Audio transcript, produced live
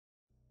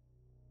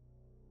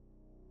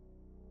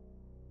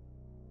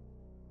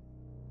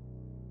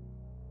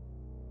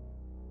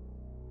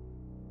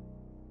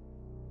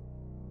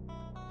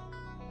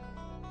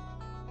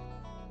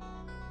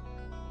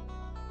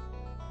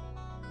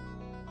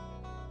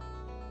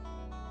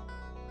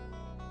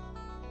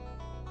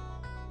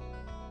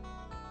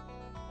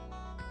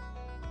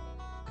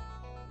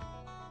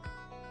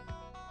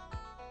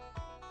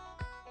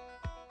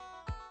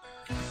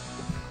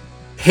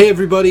Hey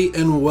everybody,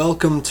 and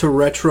welcome to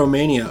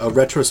Retromania, a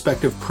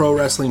retrospective pro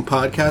wrestling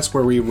podcast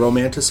where we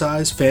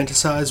romanticize,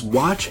 fantasize,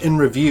 watch, and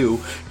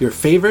review your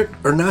favorite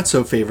or not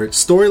so favorite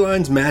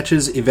storylines,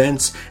 matches,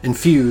 events, and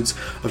feuds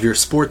of your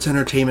sports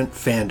entertainment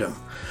fandom.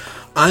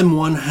 I'm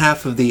one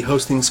half of the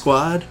hosting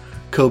squad,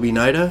 Kobe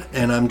Nida,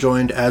 and I'm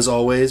joined as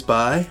always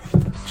by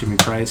Jimmy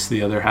Price,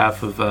 the other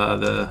half of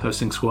the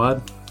hosting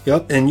squad.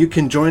 Yep, and you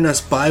can join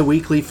us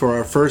bi-weekly for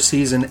our first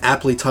season,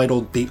 aptly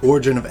titled The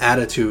Origin of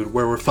Attitude,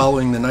 where we're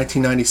following the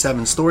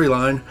 1997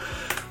 storyline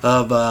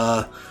of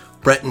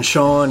Bret and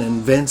Shawn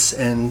and Vince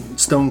and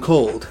Stone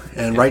Cold.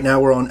 And right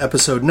now we're on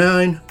episode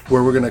 9,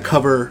 where we're going to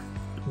cover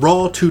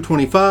Raw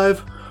 225,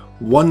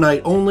 One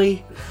Night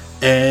Only,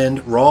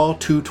 and Raw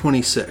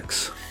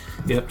 226.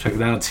 Yep, check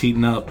it out. It's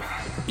heating up.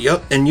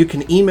 Yep, and you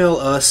can email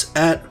us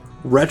at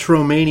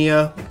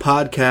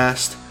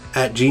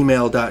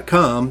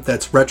retromaniapodcast@gmail.com.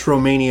 That's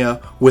Retromania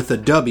with a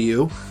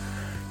W.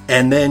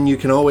 And then you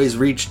can always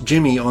reach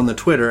Jimmy on the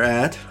Twitter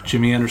at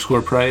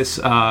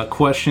Jimmy_Price.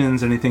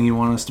 Questions, anything you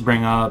want us to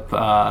bring up,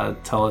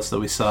 tell us that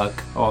we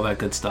suck, all that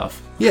good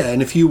stuff. Yeah,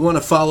 and if you want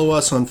to follow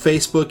us on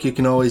Facebook, you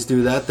can always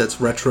do that. That's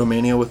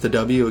Retromania with the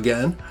W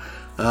again.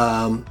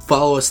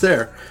 Follow us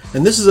there.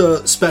 And this is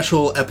a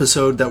special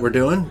episode that we're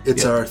doing.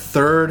 It's our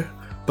third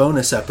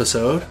bonus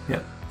episode.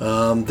 Yep.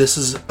 This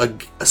is a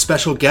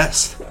special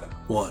guest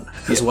one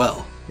as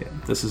well. Yeah,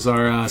 this is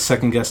our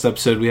second guest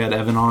episode. We had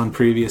Evan on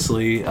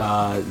previously.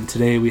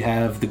 Today we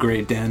have the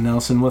great Dan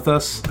Nelson with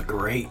us. The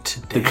great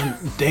Dan.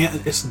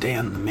 It's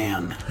Dan the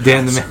Man.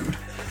 Dan the Man.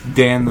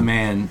 Dan the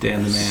Man.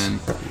 Dan the Man.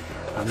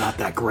 I'm not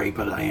that great,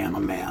 but I am a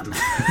man.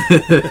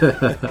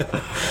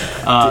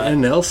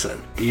 Dan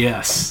Nelson.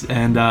 Yes,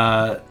 and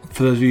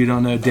for those of you who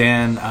don't know,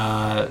 Dan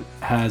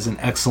has an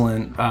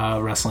excellent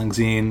wrestling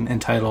zine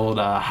entitled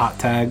Hot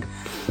Tag.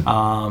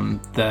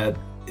 That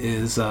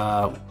is.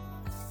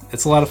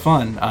 It's a lot of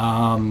fun.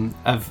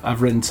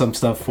 I've written some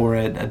stuff for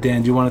it.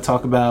 Dan, do you want to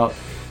talk about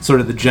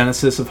sort of the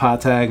genesis of Hot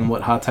Tag and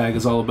what Hot Tag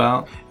is all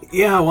about?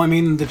 Yeah, well, I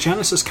mean, the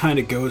genesis kind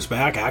of goes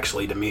back,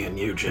 actually, to me and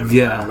you, Jim.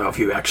 Yeah. I don't know if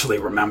you actually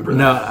remember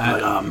No,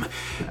 that, but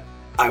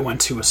I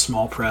went to a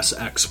small press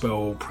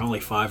expo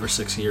probably 5 or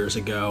 6 years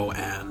ago,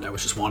 and I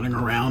was just wandering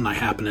around. I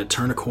happened to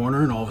turn a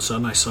corner, and all of a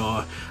sudden I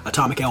saw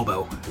Atomic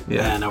Elbow.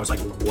 Yeah. And I was like,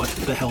 what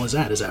the hell is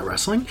that? Is that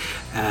wrestling?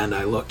 And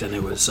I looked, and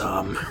it was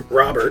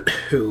Robert,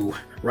 who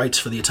writes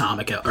for the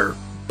or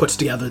puts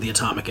together the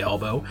Atomic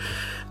Elbow.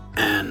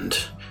 And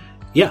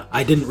yeah,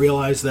 I didn't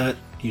realize that,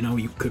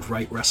 you could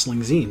write wrestling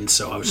zines.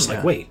 So I was just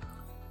like, wait,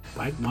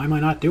 why am I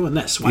not doing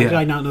this? Why did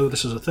I not know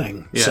this was a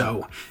thing? Yeah.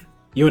 So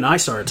you and I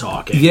started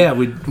talking. Yeah,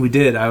 we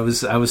did. I was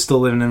still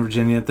living in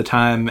Virginia at the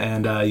time,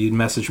 and you'd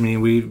messaged me.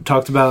 We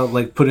talked about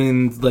like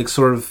putting like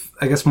sort of,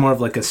 I guess, more of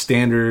like a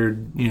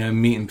standard,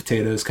 meat and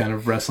potatoes kind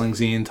of wrestling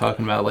zine,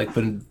 talking about like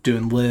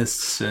doing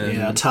lists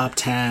and top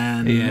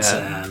 10s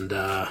and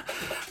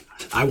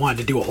I wanted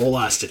to do a whole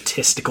lot of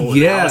statistical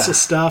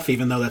analysis stuff,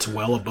 even though that's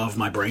well above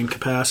my brain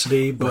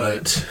capacity.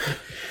 But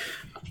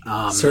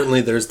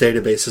Certainly there's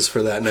databases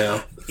for that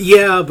now.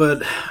 Yeah,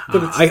 but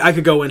I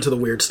could go into the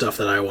weird stuff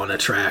that I want to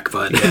track,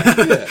 but you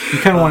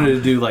kind of wanted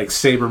to do like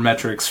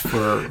sabermetrics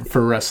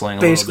for wrestling,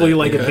 basically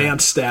like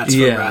advanced stats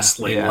for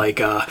wrestling,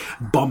 like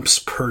bumps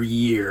per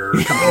year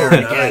compared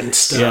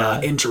against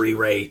injury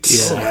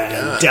rates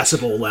and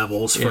decibel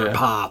levels for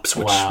pops,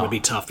 which would be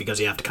tough because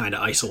you have to kind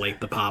of isolate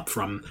the pop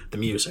from the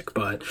music.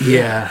 But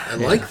I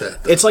like that.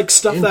 It's like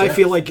stuff that I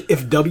feel like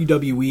if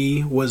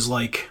WWE was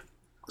like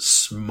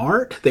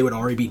smart, they would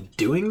already be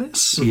doing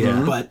this.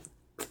 Yeah, but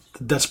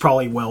that's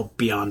probably well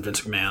beyond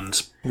Vince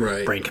McMahon's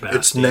brain capacity.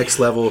 It's next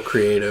level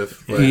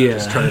creative. Right?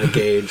 Just trying to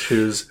gauge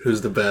who's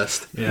the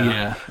best.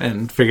 Yeah,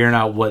 and figuring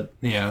out what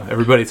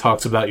everybody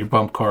talks about your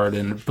bump card,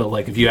 but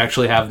like if you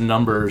actually have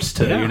numbers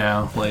to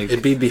like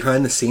it'd be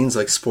behind the scenes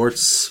like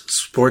Sports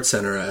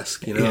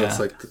Center-esque. It's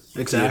like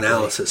the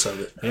analysis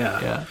of it.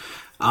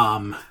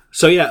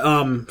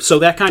 So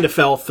that kind of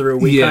fell through.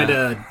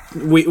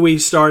 We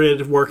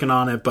started working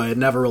on it, but it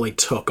never really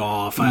took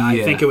off.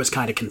 I think it was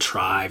kind of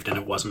contrived, and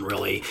it wasn't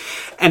really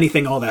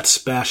anything all that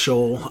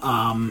special.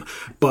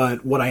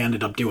 But what I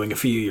ended up doing a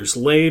few years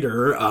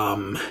later,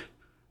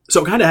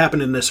 so it kind of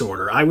happened in this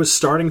order. I was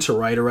starting to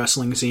write a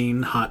wrestling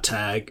zine, Hot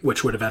Tag,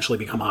 which would eventually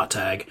become Hot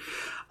Tag.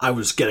 I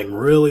was getting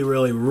really,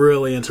 really,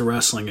 really into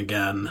wrestling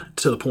again,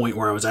 to the point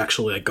where I was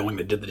actually like going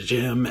to the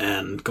gym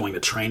and going to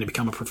train to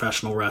become a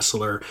professional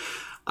wrestler.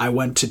 I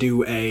went to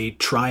do a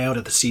tryout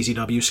at the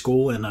CZW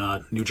school in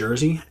New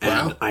Jersey,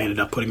 and I ended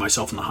up putting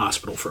myself in the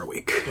hospital for a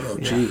week. Oh,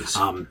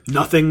 jeez.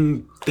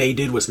 Nothing they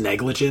did was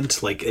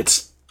negligent. Like,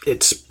 it's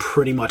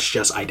pretty much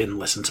just I didn't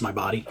listen to my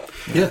body.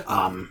 Yeah.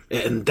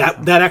 And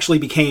that actually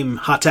became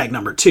Hot Tag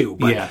number 2.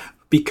 But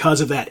because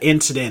of that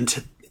incident,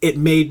 it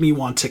made me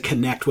want to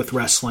connect with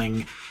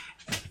wrestling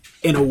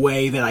in a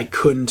way that I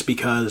couldn't,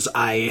 because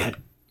I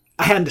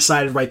hadn't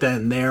decided right then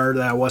and there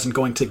that I wasn't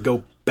going to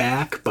go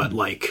back, but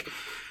like,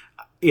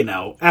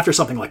 after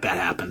something like that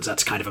happens,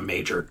 that's kind of a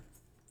major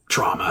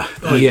trauma.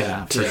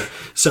 Yeah.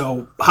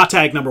 So Hot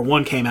Tag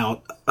 #1 came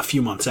out a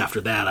few months after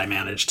that. I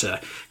managed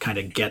to kind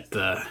of get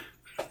the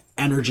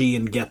energy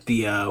and get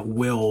the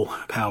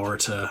willpower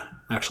to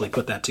actually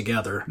put that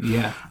together.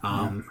 Yeah.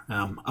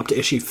 Up to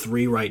issue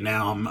 3 right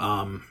now.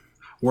 I'm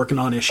working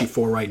on issue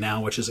 4 right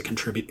now, which is going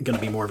to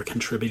be more of a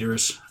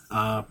contributors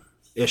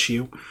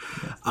issue.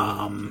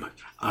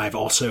 I've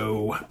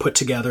also put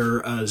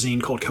together a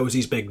zine called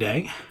Cozy's Big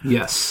Day.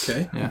 Yes.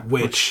 Okay. Yeah.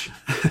 Which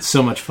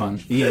so much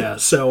fun. Yeah.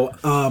 So,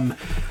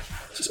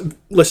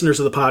 listeners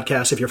of the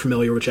podcast, if you're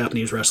familiar with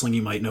Japanese wrestling,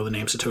 you might know the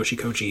name Satoshi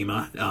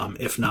Kojima.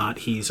 If not,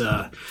 he's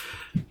a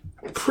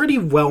pretty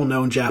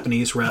well-known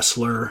Japanese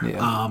wrestler.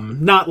 Yeah.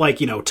 Not like,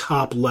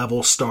 top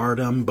level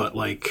stardom, but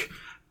like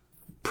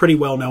pretty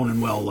well-known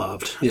and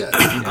well-loved. Yeah.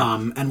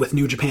 And with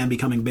New Japan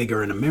becoming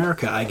bigger in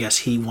America, I guess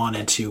he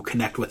wanted to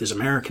connect with his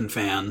American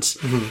fans,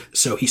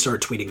 so he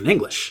started tweeting in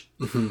English.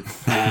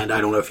 And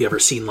I don't know if you've ever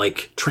seen,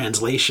 like,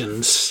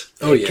 translations.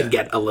 It can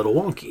get a little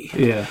wonky.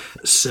 Yeah.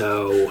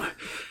 So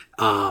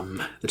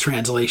the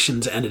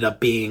translations ended up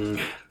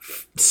being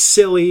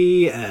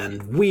silly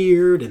and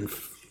weird and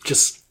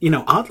just,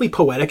 oddly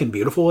poetic and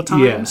beautiful at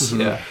times.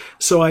 Yeah.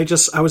 So I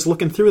was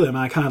looking through them,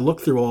 and I kind of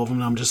looked through all of them,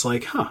 and I'm just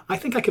like, I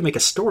think I could make a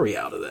story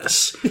out of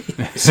this.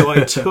 So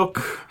I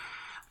took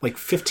like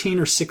 15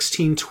 or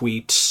 16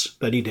 tweets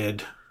that he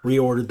did,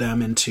 reordered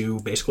them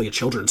into basically a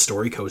children's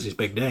story, Cozy's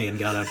Big Day, and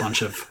got a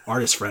bunch of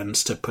artist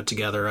friends to put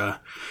together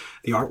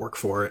the artwork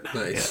for it.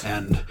 Nice.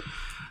 And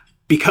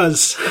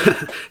because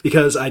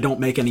I don't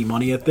make any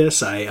money at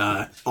this,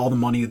 all the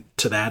money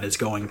to that is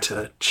going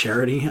to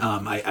charity.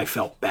 I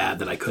felt bad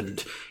that I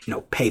couldn't,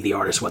 pay the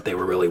artists what they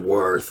were really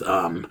worth,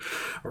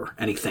 or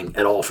anything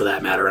at all for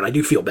that matter. And I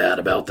do feel bad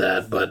about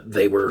that, but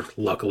they were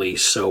luckily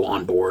so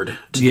on board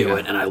to do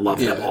it, and I love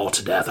them all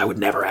to death. I would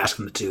never ask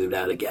them to do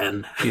that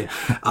again. Yeah.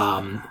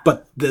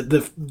 But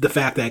the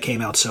fact that it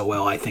came out so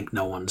well, I think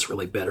no one's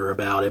really bitter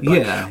about it.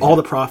 But all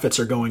the profits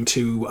are going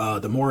to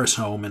the Morris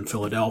Home in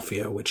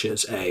Philadelphia, which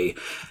is a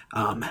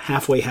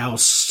halfway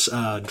house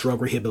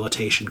drug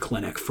rehabilitation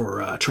clinic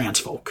for trans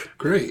folk.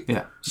 Great.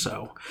 Yeah.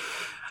 So,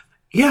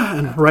 yeah,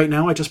 and right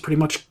now I just pretty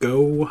much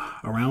go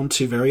around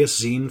to various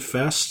zine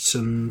fests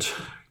and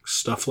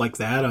stuff like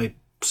that. I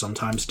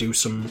sometimes do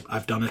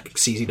I've done a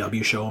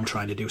CZW show. I'm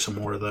trying to do some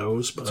more of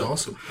those. But, That's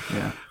awesome.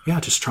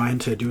 Yeah, just trying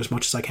to do as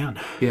much as I can.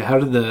 Yeah. How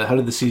did the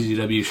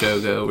CZW show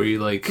go? Were you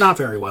like not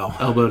very well,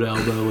 elbow to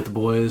elbow with the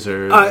boys,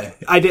 or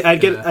I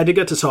did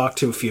get to talk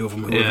to a few of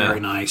them who were very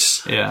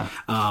nice. Yeah.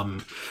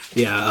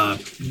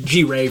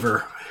 G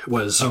Raver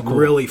was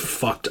really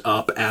fucked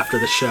up after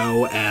the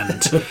show,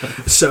 and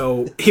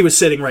so he was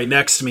sitting right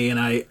next to me, and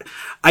I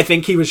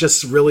think he was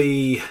just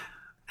really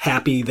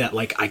happy that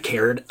like I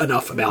cared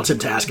enough about him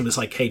to ask him, just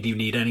like, hey, do you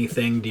need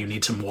anything? Do you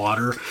need some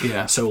water?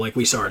 Yeah. So like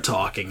we started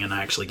talking, and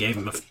I actually gave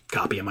him a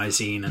copy of my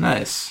zine, and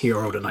nice. He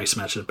wrote a nice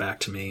message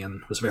back to me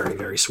and was very,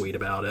 very sweet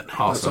about it.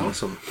 Awesome.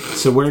 That's awesome.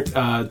 So where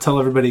tell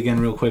everybody again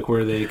real quick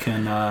where they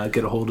can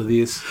get a hold of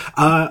these.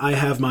 I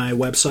have my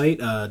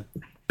website,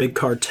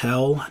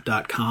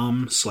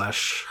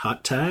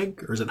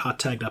 bigcartel.com/hottag, or is it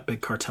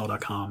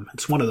hottag.bigcartel.com?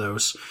 It's one of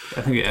those.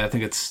 I think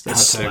it's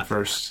Hot Tag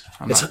first.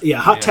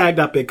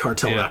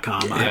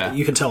 Hottag.bigcartel.com. Yeah.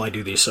 You can tell I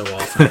do these so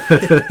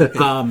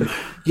often.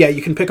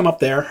 You can pick them up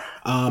there.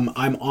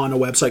 I'm on a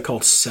website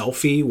called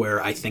Selfie,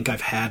 where I think I've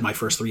had my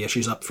first 3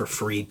 issues up for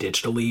free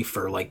digitally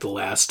for like the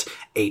last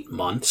 8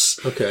 months.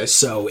 Okay.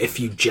 So if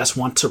you just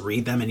want to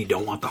read them and you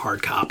don't want the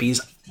hard copies,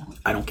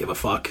 I don't give a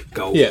fuck.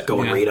 Go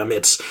and read them.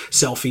 It's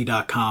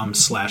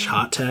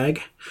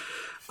selfie.com/hottag.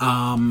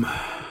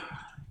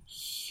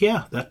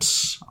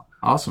 That's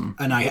awesome.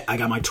 And I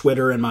got my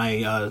Twitter and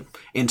my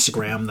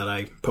Instagram that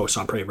I post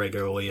on pretty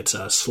regularly. It's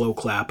a slow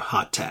clap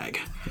hot tag.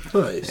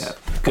 Nice. Yeah.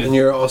 And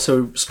you're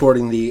also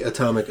sporting the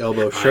Atomic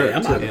Elbow shirt.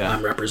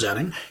 I'm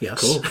representing.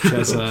 Yes. Cool.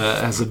 Has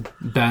a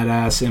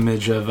badass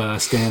image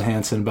of Stan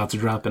Hansen about to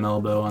drop an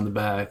elbow on the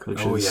back,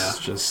 which is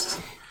just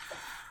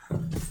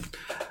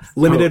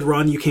limited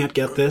run. You can't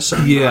get this.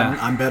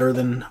 I'm better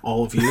than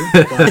all of you.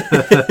 But,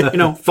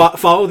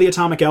 follow the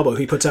Atomic Elbow.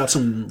 He puts out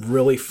some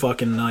really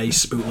fucking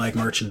nice bootleg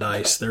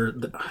merchandise.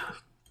 The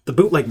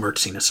bootleg merch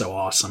scene is so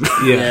awesome.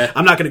 Yeah.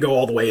 I'm not going to go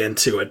all the way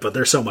into it, but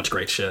there's so much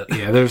great shit.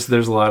 Yeah, there's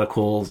a lot of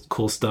cool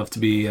stuff to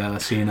be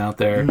seeing out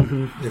there.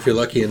 Mm-hmm. If you're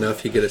lucky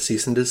enough, you get a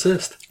cease and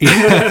desist.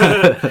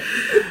 Yeah.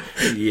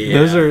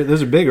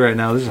 Those are big right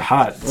now. Those are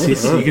hot. You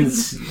can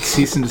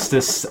cease and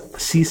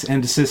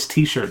desist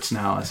T-shirts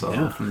now. I saw.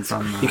 Yeah. From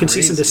you can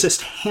cease and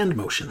desist hand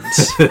motions.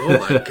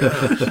 Oh my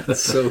gosh,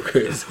 that's so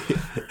crazy.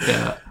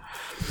 Yeah.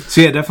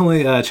 So yeah,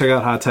 definitely check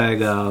out Hot Tag.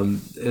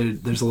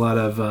 There's a lot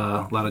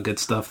of good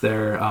stuff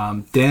there.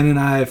 Dan and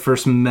I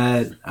first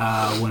met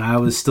when I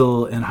was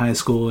still in high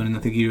school, and I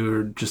think you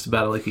were just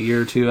about like a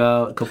year or two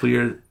out, a couple of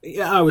years.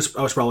 Yeah, I was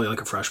probably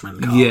like a freshman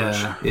in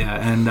college. Yeah,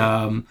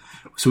 and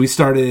so we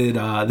started.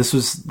 This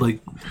was like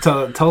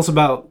tell us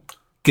about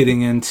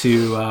getting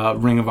into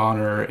Ring of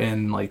Honor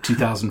in like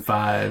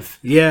 2005.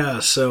 Yeah,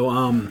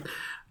 so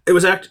It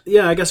was I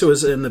guess it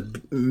was in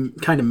the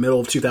kind of middle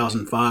of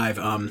 2005.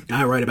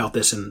 I write about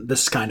this, and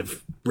this is kind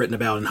of written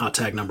about in Hot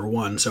Tag number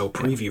 1, so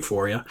preview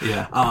for you.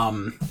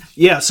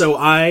 Yeah. So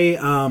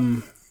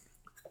I,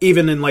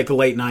 even in like the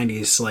late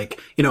 90s, like,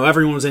 you know,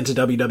 everyone was into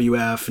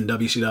WWF and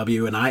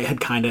WCW, and I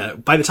had kind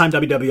of, by the time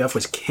WWF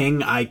was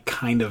king, I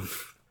kind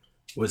of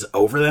was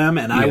over them,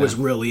 and I was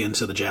really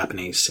into the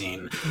Japanese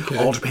scene. Okay.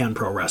 All Japan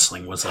Pro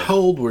Wrestling was like... How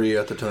old were you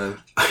at the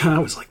time? I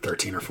was like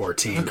 13 or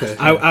 14. Okay.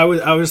 I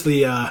was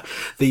the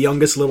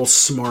youngest little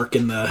smark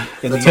in the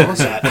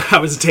internet. I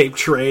was tape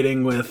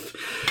trading with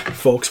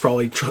folks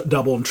probably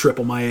double and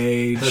triple my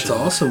age. That's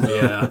awesome.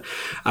 Yeah.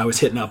 I was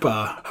hitting up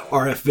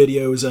RF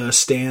Video's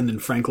stand in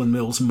Franklin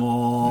Mills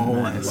Mall.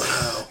 Nice.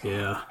 Wow.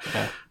 Yeah.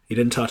 He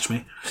didn't touch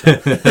me. So.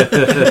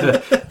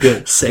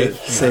 Good.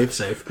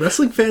 Safe.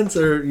 Wrestling fans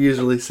are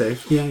usually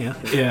safe. Yeah.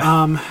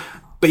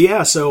 But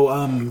yeah,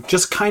 so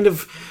just kind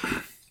of,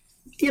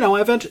 you know,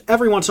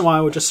 every once in a while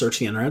I would just search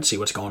the internet, see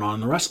what's going on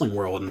in the wrestling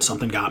world, and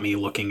something got me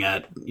looking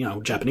at, you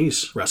know,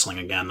 Japanese wrestling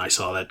again. I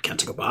saw that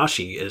Kenta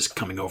Kobashi is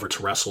coming over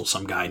to wrestle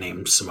some guy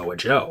named Samoa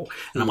Joe.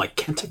 And I'm like,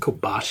 Kenta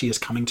Kobashi is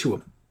coming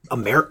to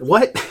America?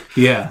 What?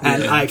 Yeah.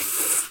 And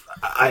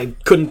I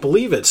couldn't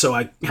believe it, so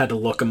I had to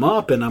look him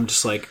up, and I'm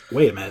just like,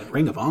 wait a minute,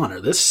 Ring of Honor,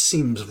 this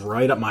seems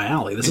right up my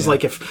alley. This is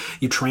like if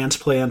you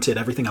transplanted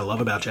everything I love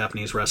about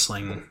Japanese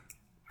wrestling,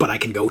 but I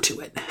can go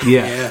to it.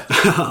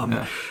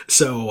 Yeah.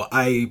 So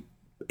I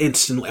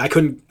instantly, I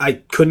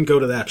couldn't go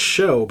to that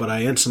show, but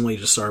I instantly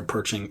just started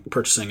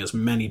purchasing as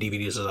many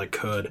DVDs as I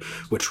could,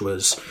 which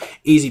was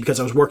easy because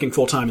I was working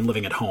full time and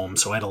living at home,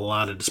 so I had a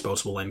lot of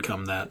disposable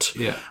income that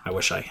I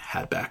wish I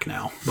had back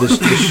now.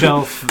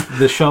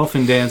 The shelf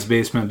in Dan's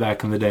basement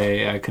back in the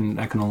day, I can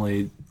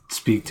only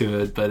speak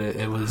to it, but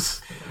it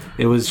was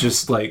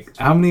just like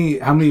how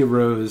many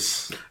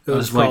rows? It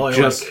was like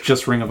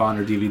just Ring of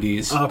Honor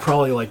DVDs.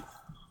 Probably like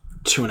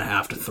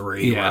 2.5 to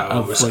 3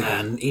 rows,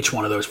 and each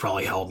one of those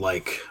probably held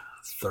like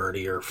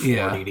 30 or 40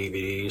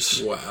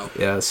 DVDs. Wow.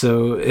 Yeah,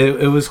 so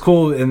it was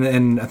cool,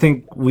 and I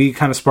think we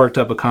kind of sparked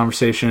up a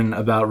conversation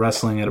about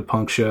wrestling at a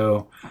punk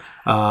show,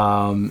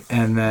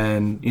 and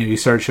then you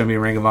started showing me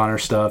Ring of Honor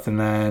stuff, and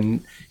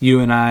then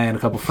you and I and a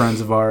couple friends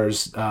of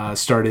ours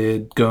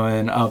started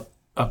going up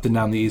and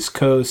down the East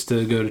Coast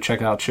to go to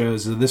check out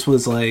shows. So this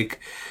was like...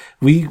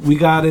 We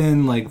got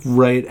in like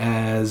right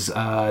as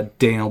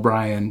Daniel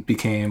Bryan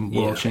became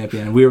world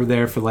champion, and we were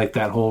there for like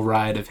that whole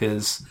ride of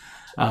his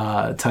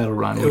title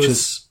run, which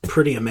is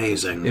pretty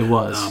amazing. It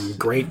was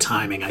great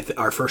timing.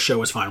 Our first show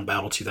was Final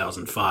Battle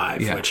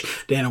 2005, which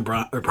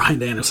Bryan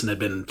Danielson had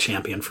been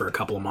champion for a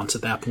couple of months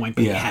at that point,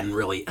 but he hadn't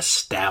really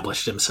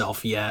established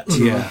himself yet.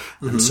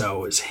 And so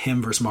it was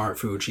him versus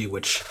Marufuji,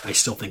 which I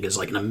still think is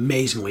like an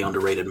amazingly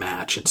underrated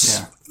match.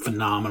 It's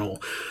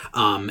phenomenal.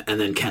 And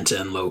then Kenta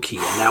and Low-Ki,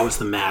 and that was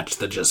the match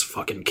that just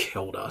fucking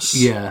killed us.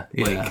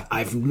 Like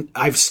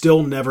I've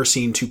still never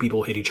seen two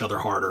people hit each other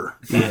harder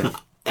than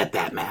at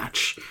that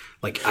match.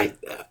 Like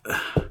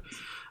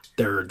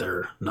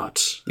they're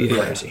nuts.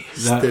 They're crazy.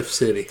 Stiff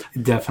City.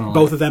 Definitely.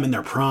 Both of them in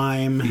their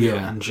prime.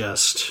 And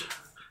just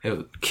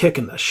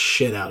kicking the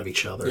shit out of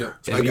each other.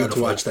 Yeah. I got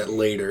to watch that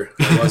later.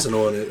 I wasn't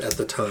on it at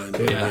the time.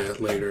 But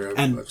later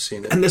I've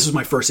seen it. And this was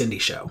my first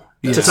indie show.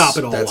 To top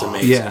it all That's off.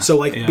 amazing.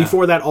 So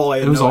before that, all I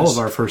had known all of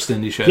our first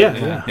indie shows.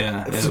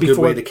 It's a good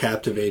way to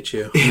captivate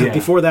you.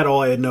 Before that,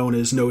 all I had known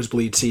is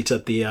nosebleed seats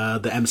at the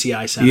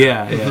MCI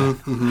Center.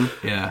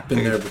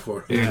 Been there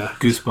before.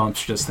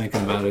 Goosebumps just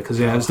thinking about it, because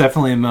it was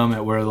definitely a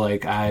moment where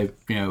like I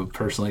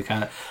personally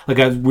kind of like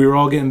we were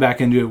all getting back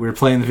into it. We were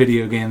playing the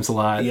video games a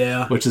lot,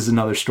 which is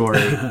another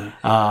story.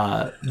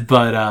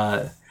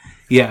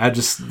 I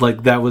just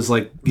like that was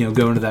like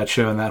going to that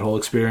show and that whole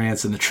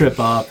experience and the trip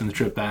up and the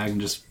trip back and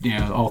just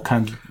all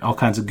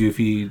kinds of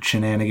goofy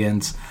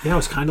shenanigans. Yeah, it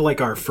was kind of like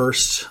our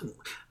first.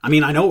 I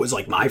mean, I know it was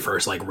like my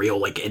first like real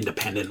like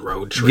independent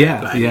road trip.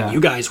 I mean,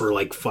 you guys were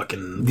like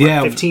fucking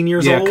 15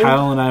 years old. Yeah,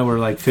 Kyle and I were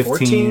like 15.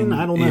 14?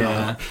 I don't know.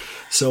 Yeah.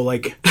 So,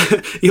 like,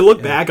 you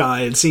look back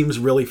on it, it seems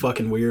really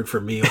fucking weird for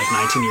me, like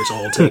 19 years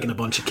old, taking a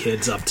bunch of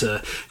kids up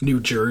to New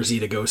Jersey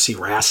to go see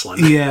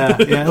wrestling.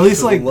 At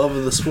least, like... love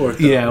of the sport,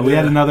 though. Yeah, we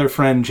had another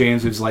friend,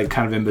 James, who's, like,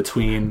 kind of in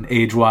between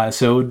age-wise,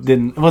 so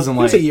it wasn't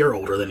like... He was a year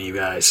older than you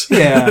guys.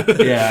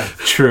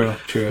 True.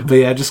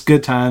 But, just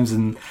good times,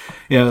 and,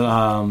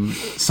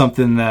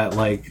 something that,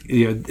 like,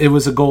 it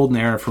was a golden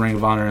era for Ring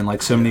of Honor, and,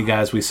 like, so many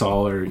guys we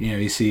saw, or,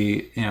 you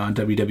see, on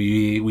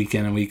WWE week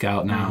in and week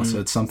out now, so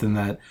it's something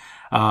that...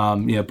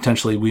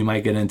 potentially we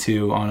might get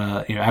into on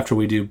a, after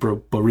we do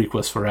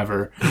Boriquas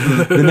Forever.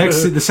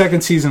 The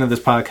second season of this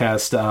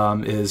podcast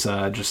is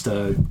just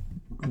a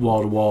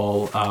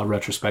wall-to-wall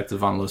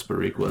retrospective on Los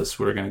Boriquas.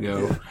 We're going to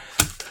go...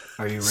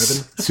 Are you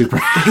ribbon? Super.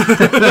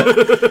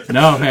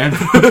 No, man.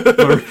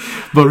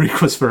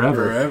 Boriquas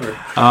Forever.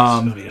 It's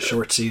going to be a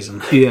short season.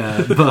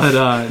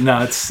 But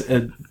no, it's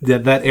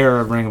that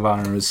era of Ring of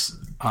Honor is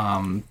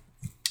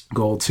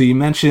gold. So you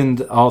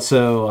mentioned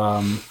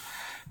also...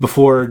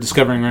 before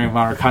discovering Ring of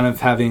Honor, kind of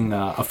having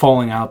a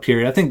falling out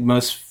period. I think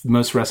most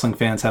most wrestling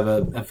fans have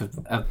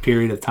a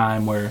period of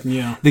time where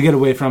Yeah. they get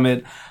away from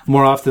it.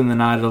 More often than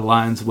not, it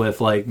aligns with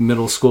like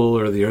middle school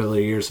or the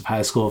early years of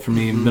high school. For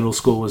me, middle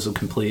school was a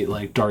complete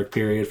like dark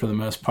period for the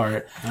most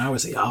part. I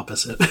was the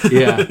opposite.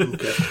 Yeah,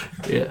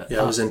 Okay.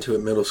 Yeah, I was into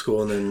it middle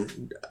school, and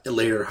then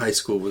later high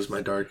school was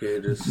my dark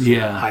ages.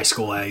 yeah. High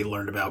school, I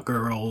learned about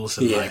girls,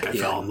 and Yeah, like I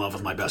yeah. fell in love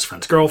with my best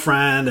friend's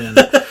girlfriend, and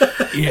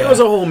Yeah. it was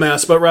a whole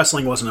mess. But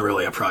wrestling wasn't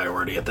really a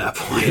priority at that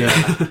point.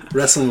 Yeah.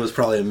 Wrestling was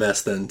probably a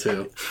mess then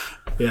too.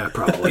 Yeah,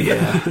 probably.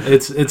 Yeah,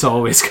 it's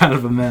always kind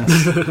of a mess.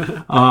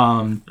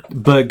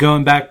 But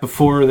going back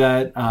before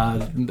that,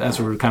 as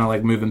we're kind of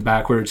like moving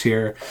backwards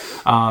here,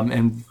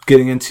 and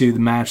getting into the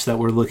match that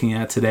we're looking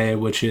at today,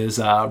 which is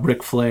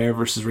Ric Flair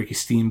versus Ricky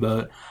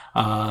Steamboat.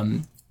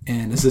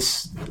 And is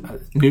this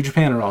New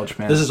Japan or All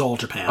Japan? This is All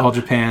Japan. All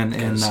Japan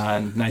in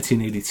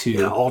 1982.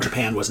 Yeah, All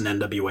Japan was an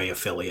NWA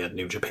affiliate.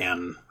 New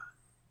Japan,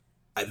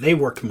 they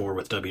worked more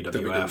with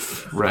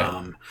WWF,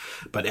 Right.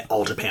 but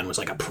All Japan was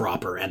like a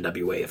proper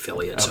NWA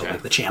affiliate. So Okay.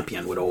 like the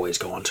champion would always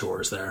go on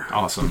tours there.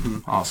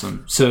 Awesome,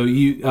 awesome. So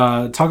you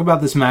talk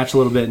about this match a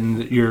little bit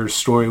and your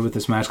story with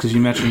this match, because you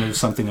mentioned it was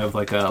something of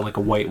like a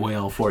white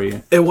whale for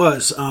you. It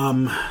was.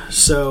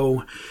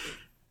 So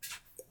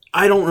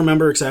I don't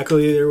remember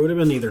exactly. There would have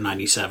been either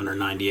 97 or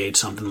 98,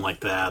 something like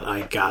that.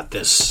 I got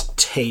this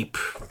tape.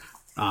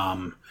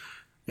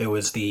 It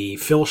was the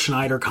Phil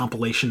Schneider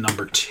compilation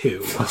number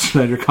 2.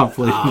 Schneider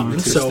compilation number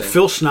 2. So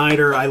Phil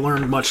Schneider, I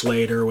learned much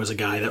later, was a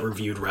guy that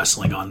reviewed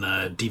wrestling on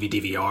the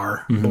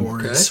DVD-VR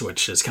boards,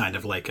 which is kind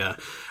of like a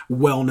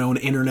well-known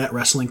internet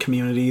wrestling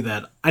community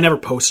that I never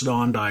posted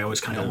on, but I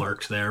always kind of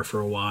lurked there for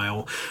a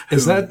while.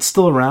 Is that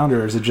still around,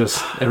 or is it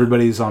just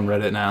everybody's on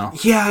Reddit now?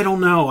 Yeah, I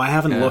don't know. I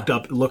haven't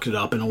looked it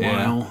up in a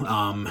Yeah.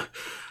 while.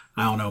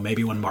 I don't know.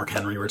 Maybe when Mark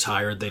Henry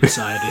retired, they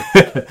decided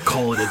to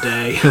call it a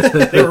day.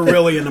 They were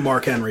really into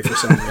Mark Henry for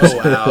some reason.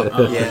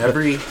 Wow. Yeah,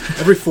 every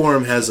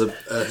forum has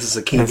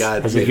a key guy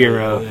As a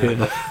hero.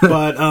 Yeah.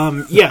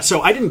 But yeah,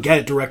 so I didn't get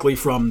it directly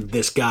from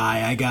this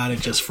guy. I got it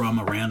just from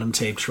a random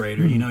tape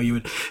trader. You know, you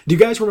would. Do you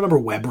guys remember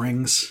web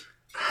rings?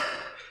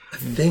 I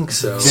think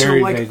so. Very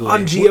So like vaguely.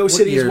 on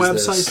GeoCities year is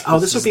website.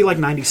 this? This would be like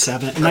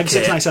 97,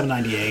 96, 97,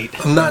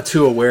 98. I'm not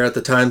too aware at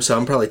the time, so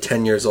I'm probably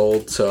 10 years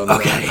old. So I'm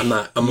Okay.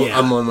 not. Yeah.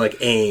 I'm on like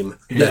AIM.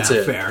 That's Yeah,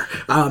 it. fair.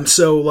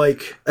 So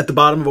like at the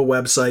bottom of a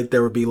website,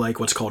 there would be like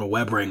what's called a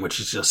web ring, which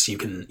is just you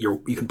can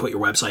put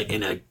your website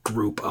in a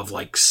group of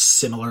like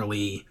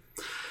similarly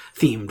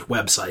themed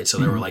websites. So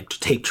there were like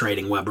tape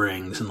trading web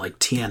rings and like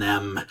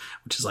TNM,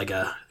 which is like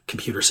a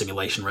computer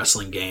simulation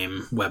wrestling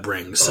game web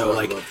rings. So I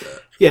like love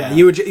that. yeah,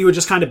 you would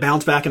just kind of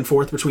bounce back and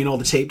forth between all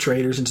the tape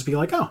traders and just be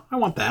like, oh, I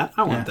want that,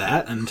 I want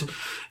that, and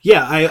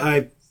yeah,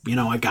 I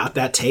got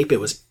that tape. It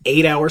was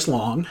 8 hours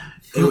long.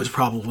 It was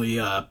probably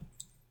a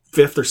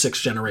 5th or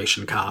 6th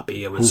generation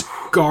copy. It was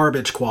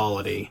garbage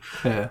quality,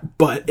 Yeah.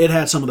 but it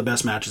had some of the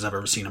best matches I've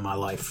ever seen in my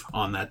life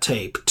on that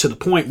tape. To the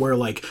point where,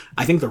 like,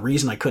 I think the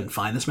reason I couldn't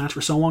find this match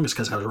for so long is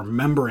because I was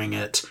remembering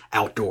it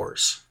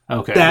outdoors.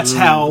 Okay. That's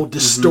how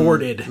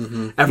distorted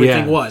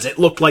everything Yeah. was. It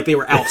looked like they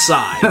were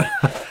outside.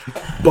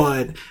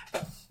 But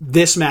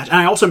this match, and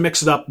I also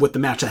mixed it up with the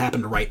match that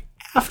happened right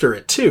after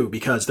it too,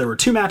 because there were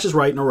 2 matches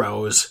right in a row.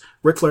 It was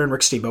Ric Flair and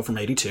Rick Steamboat from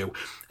 82.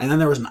 And then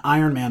there was an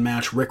Iron Man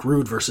match, Rick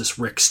Rude versus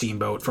Rick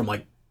Steamboat from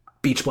like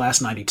Beach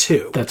Blast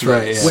 92. That's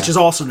right. Yeah. Which is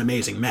also an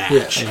amazing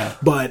match. Yeah.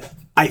 But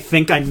I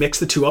think I mixed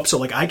the 2 up. So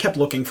like I kept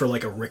looking for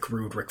like a Rick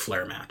Rude, Ric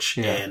Flair match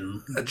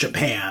in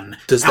Japan.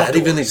 Does that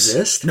even outdoors.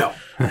 exist? No.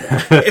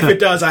 If it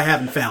does, I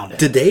haven't found it.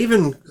 Did they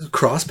even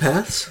cross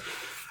paths?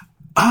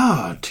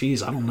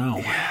 Geez, I don't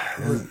know.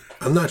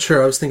 I'm not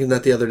sure. I was thinking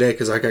that the other day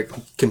because I got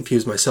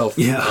confused myself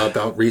Yeah.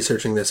 about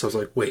researching this. I was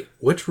like, wait,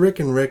 which Rick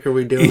and Rick are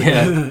we doing?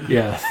 Yeah.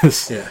 Yeah.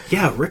 Yeah.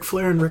 Yeah, Ric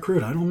Flair and Rick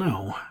Rude. I don't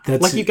know.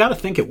 That's- you got to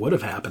think it would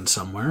have happened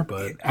somewhere,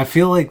 but I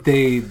feel like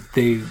they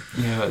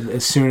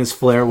as soon as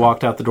Flair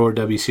walked out the door,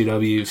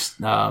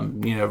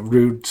 WCW,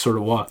 Rude sort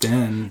of walked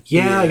in.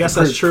 yeah, I guess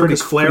that's true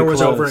because Flair pretty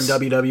was over in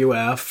close.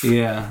 WWF.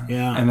 Yeah.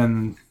 Yeah. And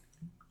then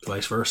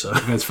Vice versa.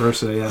 vice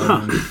versa.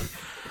 Yeah. And,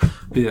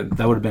 yeah,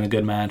 that would have been a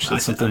good match.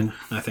 That's something.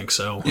 I think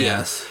so.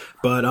 Yes.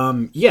 But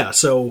yeah,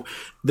 so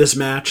this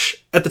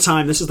match at the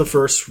time, this is the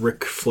first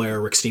Ric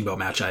Flair, Rick Steamboat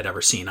match I'd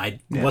ever seen. I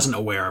wasn't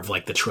aware of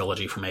like the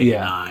trilogy from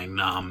 '89.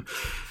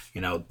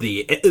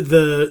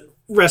 The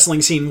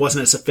wrestling scene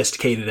wasn't as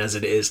sophisticated as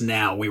it is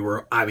now.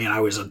 I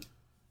was a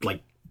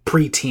like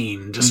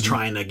preteen, just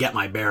trying to get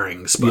my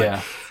bearings. But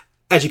Yeah.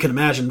 as you can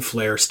imagine,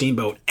 Flair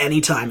Steamboat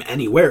anytime,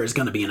 anywhere is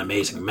going to be an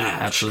amazing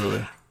match.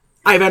 Absolutely.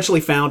 I eventually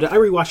found it. I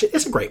rewatched it.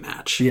 It's a great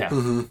match. Yeah.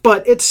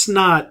 But it's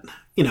not,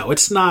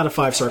 it's not a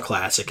 5-star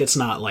classic. It's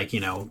not like,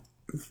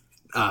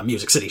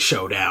 Music City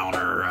Showdown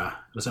or,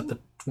 was that the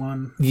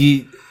one?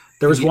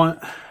 There was one.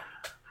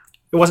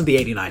 It wasn't the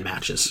 89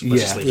 matches.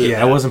 Let's just leave it at Yeah.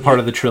 that. It wasn't part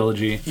of the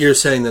trilogy. You're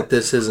saying that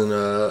this isn't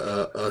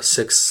a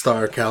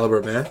 6-star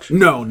caliber match?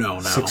 No.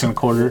 6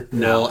 1/4.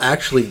 Well,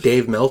 actually,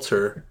 Dave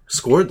Meltzer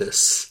scored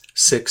this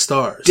 6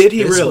 stars. Did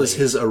he this really? was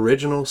his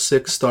original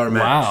 6-star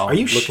match. Wow. Are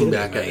you Looking shitting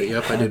back at me? it,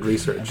 yep, I did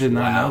research. Did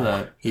not know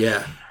that.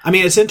 Yeah. I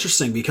mean, it's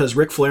interesting because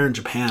Ric Flair in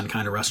Japan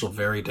kind of wrestled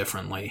very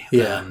differently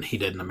than he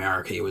did in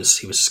America. He was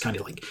just kind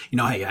of like, you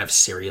know how you have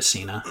Serious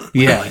Cena?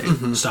 Yeah.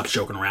 Like, stop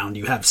joking around.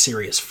 You have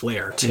Serious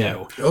Flair,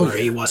 too. Where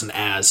he wasn't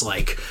as,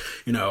 like,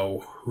 you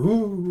know...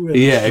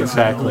 Yeah,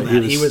 exactly.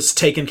 He was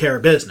taking care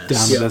of business.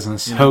 Down to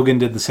business. You know? Hogan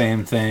did the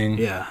same thing.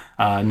 Yeah.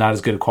 Not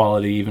as good a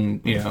quality, even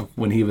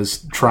when he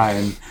was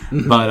trying.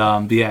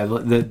 But yeah,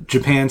 the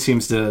Japan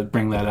seems to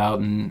bring that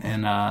out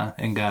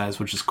in guys,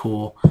 which is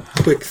cool.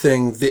 Quick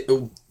thing: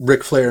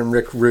 Ric Flair and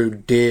Rick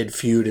Rude did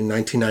feud in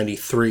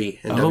 1993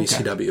 in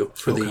WCW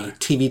for the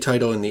TV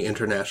title and the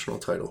international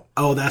title.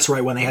 Oh, that's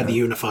right. When they had to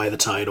unify the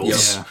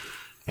titles.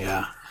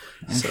 Yeah.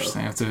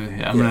 Interesting.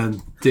 I'm going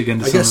to dig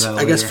into some of that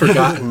later. I guess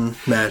forgotten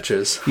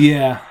matches.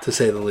 Yeah. To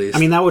say the least. I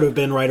mean, that would have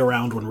been right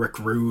around when Rick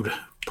Rude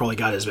probably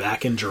got his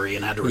back injury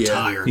and had to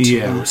retire, too.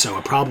 Yeah. So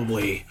it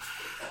probably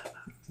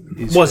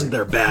wasn't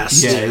their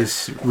best. Yeah,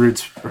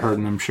 Rude's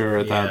hurting, I'm sure,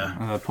 at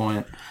that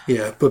point.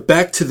 Yeah, but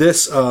back to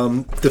this.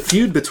 The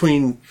feud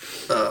between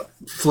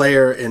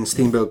Flair and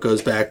Steamboat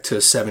goes back to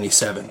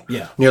 1977.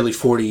 Yeah. Nearly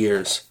 40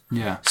 years.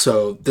 Yeah.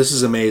 So this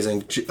is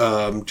amazing.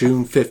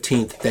 June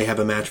 15th, they have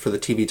a match for the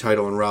TV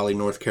title in Raleigh,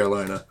 North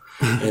Carolina,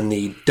 in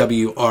the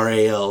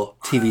WRAL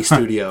TV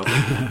studio.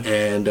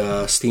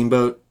 And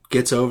Steamboat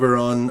gets over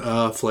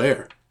on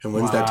Flair and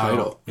wins that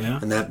title. Yeah.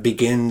 And that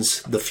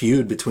begins the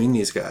feud between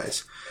these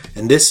guys.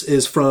 And this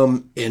is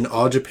from an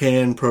All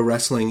Japan Pro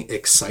Wrestling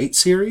Excite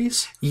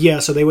series? Yeah,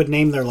 so they would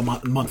name their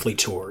monthly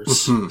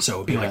tours. So it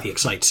would be like the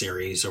Excite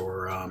series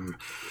or...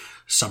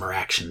 Summer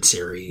Action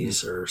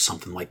Series or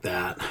something like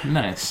that.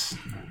 Nice.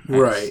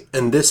 Right,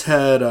 and this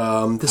had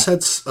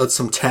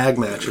some tag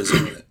matches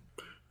in it.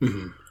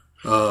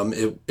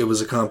 Mm-hmm. It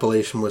was a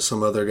compilation with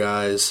some other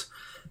guys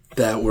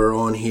that were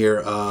on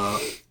here.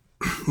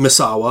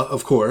 Misawa,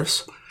 of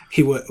course.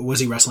 Was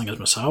he wrestling as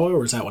Misawa, or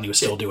was that when he was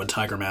still doing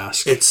Tiger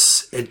Mask? It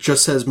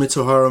just says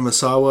Mitsuharu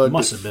Misawa.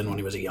 Must have been when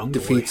he was a young boy.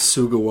 Defeats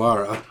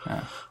Sugawara,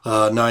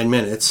 9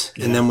 minutes,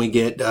 and then we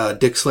get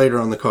Dick Slater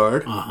on the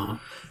card.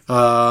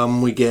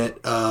 We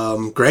get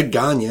Greg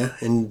Gagne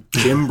and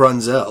Jim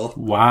Brunzell.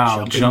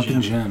 Wow,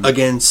 Jumpin' Jim.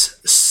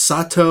 Against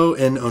Sato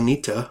and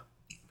Onita.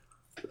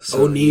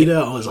 So,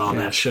 Onita was on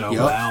that show. Yep.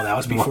 Wow, that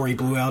was before he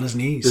blew out his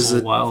knees. This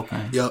is a wild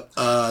thing. Yep.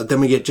 Then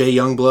we get Jay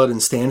Youngblood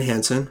and Stan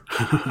Hansen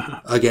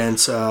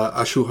against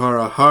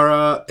Ashuhara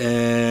Hara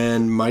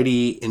and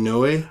Mighty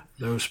Inoue.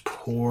 Those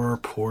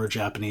poor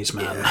Japanese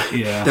men.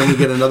 Yeah. Then we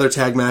get another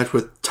tag match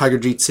with Tiger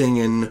Jeet Singh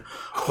and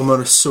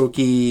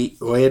Omonosuke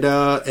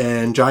Ueda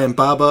and Giant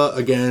Baba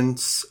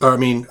against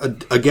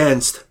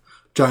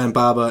Giant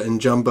Baba and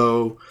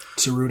Jumbo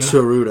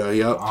Tsuruta.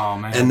 Yep. Oh,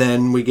 man. And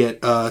then we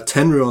get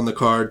Tenryu on the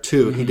card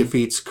too. He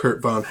defeats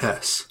Kurt Von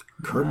Hess.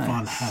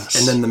 Von Hess.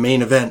 And then the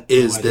main event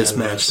is this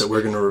match that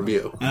we're going to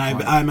review.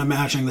 And I'm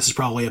imagining this is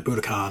probably at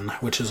Budokan,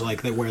 which is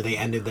like where they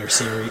ended their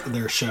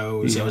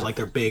shows. Yeah. It was like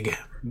their big...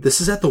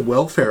 This is at the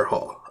Welfare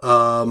Hall.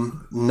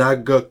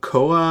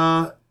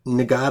 Nagakoa,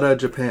 Nagata,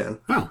 Japan.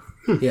 Oh.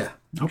 Yeah.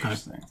 Okay.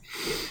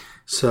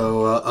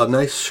 So a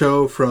nice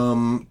show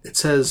from, it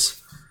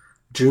says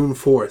June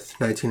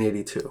 4th,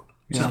 1982.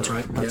 Sounds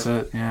right. That's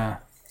it, yeah.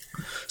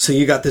 So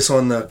you got this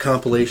on the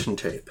compilation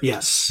tape.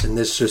 Yes. And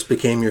this just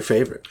became your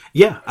favorite.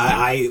 Yeah.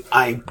 I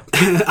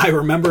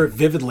remember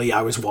vividly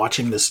I was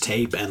watching this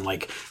tape and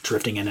like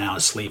drifting in and out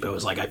of sleep. It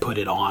was like I put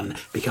it on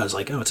because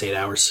like, it's 8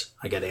 hours.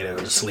 I get 8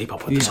 hours of sleep. I'll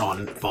put this on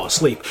and fall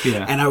asleep.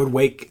 Yeah. And I would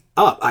wake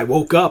up. I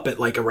woke up at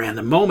like a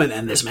random moment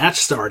and this match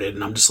started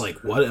and I'm just like,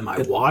 what am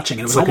I watching?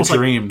 And it was like almost a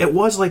dream. It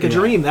was like a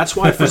dream. That's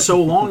why for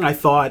so long I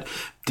thought,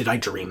 did I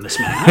dream this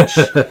match?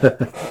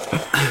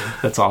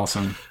 That's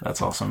awesome.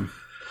 That's awesome.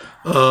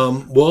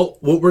 Well,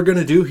 what we're going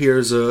to do here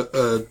is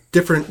a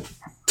different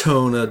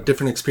tone, a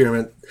different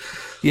experiment.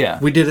 Yeah.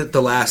 We did it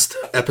the last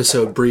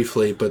episode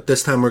briefly, but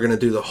this time we're going to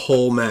do the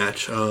whole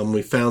match.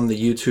 We found the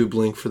YouTube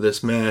link for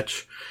this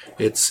match.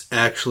 It's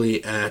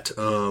actually at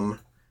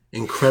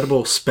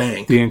Incredible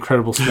Spank. The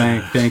Incredible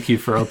Spank. Thank you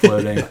for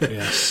uploading.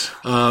 Yes.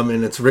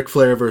 And it's Ric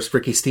Flair versus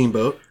Ricky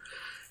Steamboat.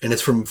 And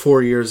it's from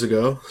 4 years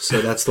ago,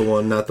 so that's the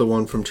one, not the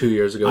one from 2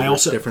 years ago.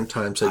 Different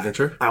time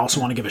signature. I also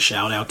want to give a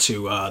shout out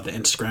to the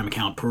Instagram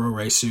account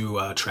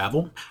Puroresu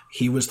Travel.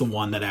 He was the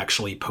one that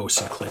actually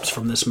posted clips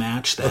from this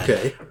match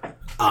that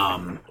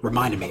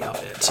reminded me of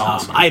it.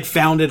 Awesome. I had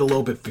found it a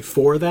little bit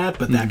before that,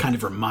 but that kind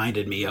of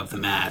reminded me of the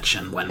match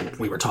and when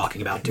we were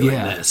talking about doing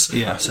this.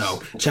 Yeah.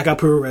 So check out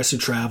Puroresu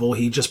Travel.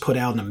 He just put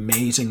out an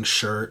amazing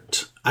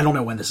shirt. I don't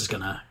know when this is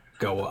going to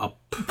go up.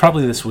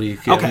 Probably this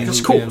week. Yeah, okay,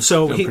 that's cool. Yeah,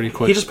 so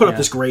he just put up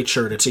this great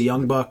shirt. It's a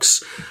Young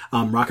Bucks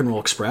Rock and Roll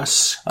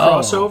Express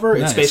crossover.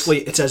 Nice. It's basically,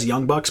 it says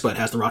Young Bucks, but it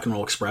has the Rock and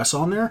Roll Express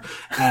on there.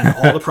 And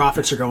all the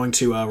profits are going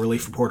to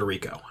Relief for Puerto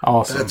Rico.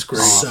 Awesome. That's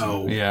great.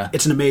 So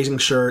it's an amazing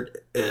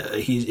shirt.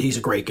 He's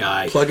a great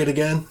guy. Plug it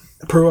again.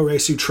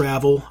 Puroresu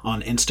Travel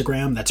on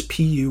Instagram. That's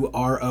Puroresu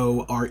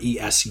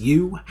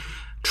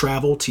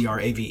Travel,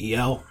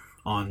 Travel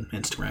on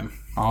Instagram.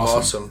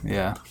 Awesome.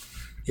 Yeah.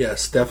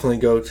 Yes, definitely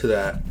go to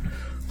that.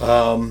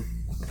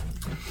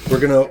 We're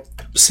going to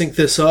sync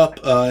this up.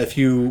 If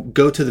you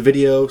go to the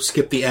video,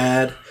 skip the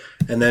ad,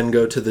 and then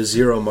go to the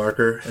 0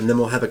 marker, and then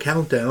we'll have a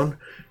countdown,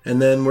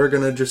 and then we're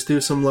going to just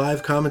do some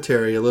live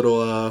commentary, a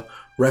little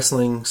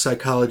Wrestling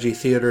Psychology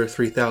Theater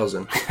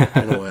 3000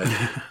 in a way.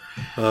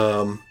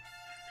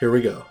 Here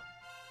we go.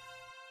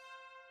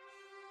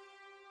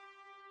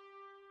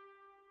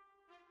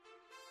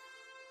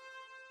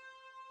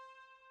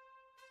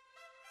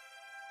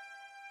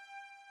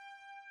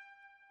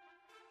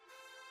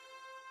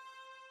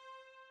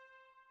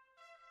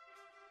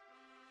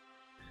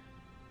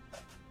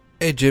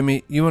 Hey,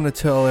 Jimmy, you want to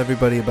tell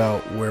everybody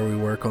about where we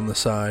work on the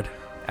side?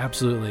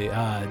 Absolutely.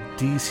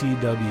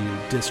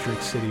 DCW,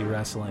 District City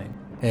Wrestling.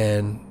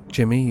 And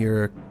Jimmy,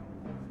 you're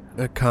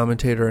a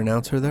commentator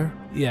announcer there?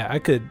 Yeah, I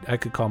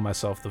could call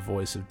myself the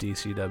voice of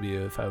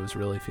DCW if I was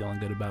really feeling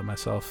good about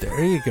myself.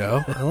 There you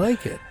go. I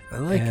like it.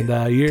 And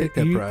Take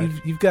that pride.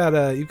 You've got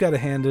a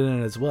hand in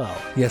it as well.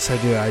 Yes,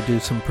 I do. I do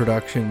some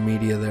production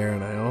media there,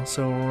 and I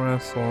also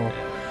wrestle.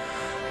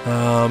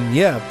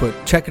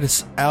 But check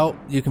us out.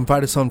 You can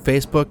find us on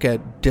Facebook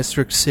at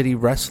District City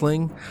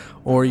Wrestling,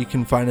 or you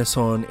can find us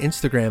on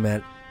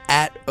Instagram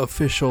at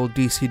official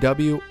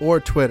DCW, or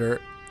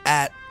Twitter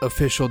at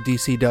official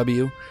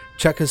DCW.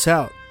 Check us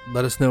out.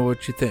 Let us know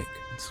what you think.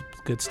 It's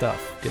good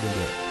stuff. Get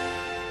into it.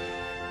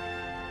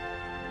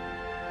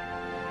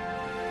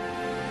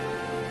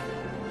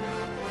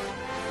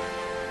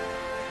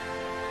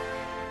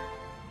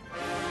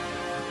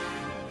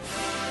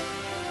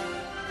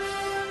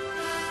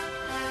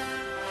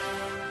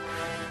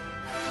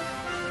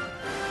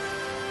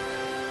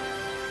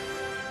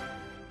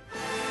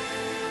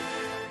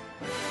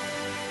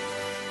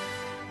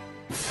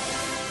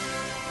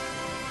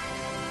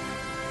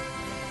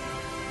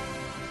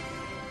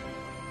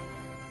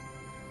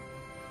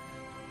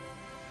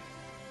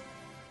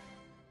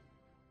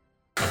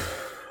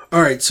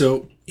 All right,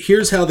 so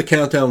here's how the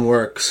countdown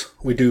works.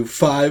 We do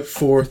 5,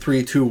 4,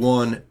 3, 2,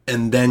 1,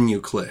 and then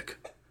you click.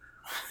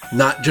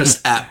 Not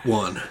just at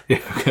 1.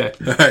 Yeah, okay.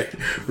 All right,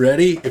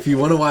 ready? If you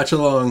want to watch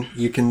along,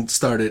 you can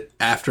start it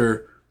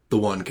after the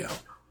 1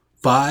 count.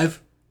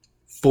 5,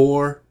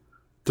 4,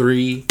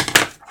 3,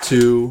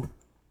 2,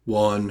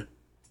 1.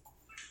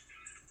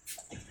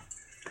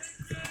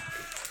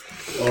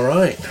 All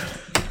right,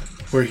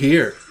 we're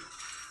here.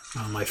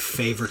 Oh, my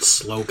favorite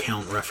slow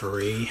count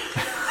referee.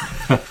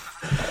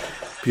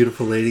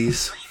 Beautiful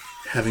ladies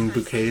having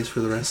bouquets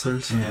for the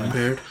wrestlers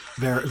prepared.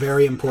 Very,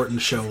 very important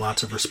to show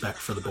lots of respect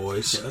for the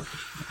boys. Yep.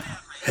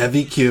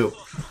 Heavy cue.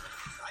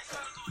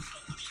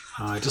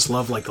 I just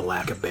love like the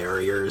lack of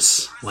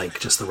barriers, like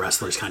just the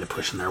wrestlers kind of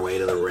pushing their way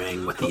to the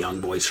ring with the young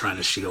boys trying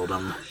to shield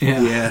them.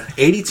 Yeah.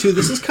 82.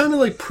 This is kind of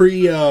like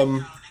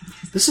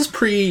this is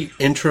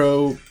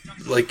pre-intro,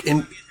 like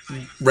in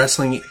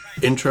wrestling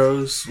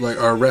intros,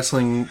 like our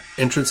wrestling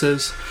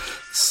entrances.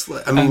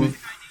 I mean,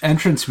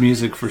 entrance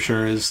music for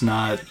sure is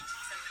not.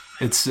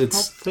 It's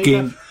They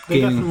gaining.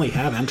 definitely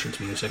have entrance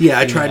music. Yeah,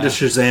 I tried to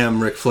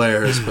Shazam Ric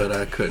Flair's, but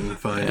I couldn't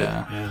find it.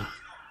 Yeah.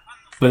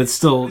 But it's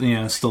still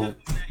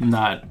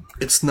not.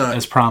 It's not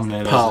as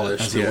prominent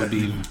polished as it would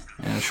be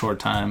in a short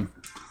time.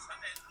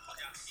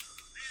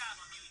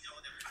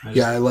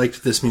 Yeah, I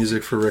liked this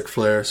music for Ric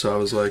Flair, so I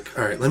was like,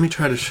 all right, let me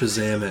try to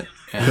Shazam it.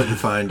 Yeah. Couldn't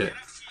find it.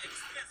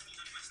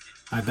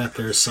 I bet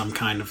there's some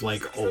kind of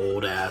like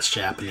old ass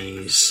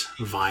Japanese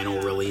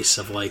vinyl release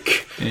of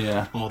like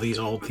all these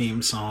old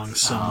theme songs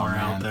somewhere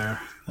out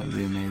there. That'd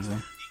be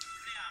amazing.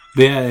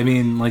 But yeah, I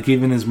mean, like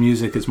even his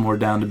music is more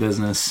down to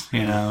business.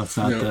 You know, it's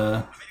not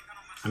the.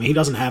 I mean, he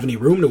doesn't have any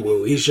room to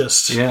woo. He's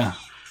just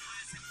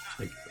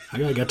like, I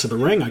gotta get to the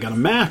ring. I got a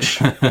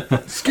match.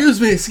 Excuse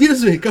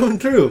me, going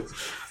through.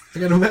 I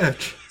got a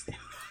match.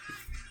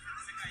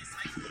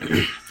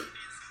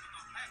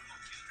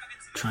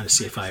 Trying to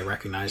see if I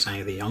recognize any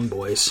of the young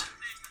boys.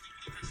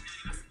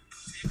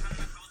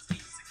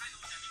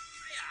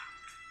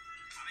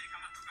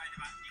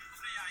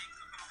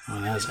 Oh,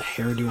 that has a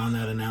hairdo on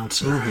that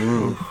announcer.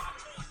 Mm-hmm.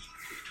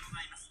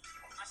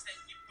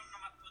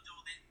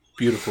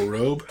 Beautiful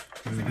robe.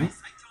 Mm-hmm.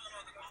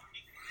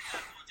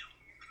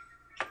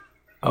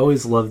 I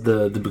always loved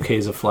the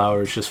bouquets of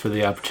flowers just for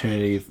the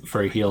opportunity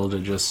for a heel to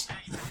just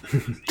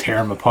tear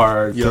them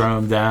apart, throw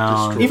them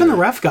down. Even the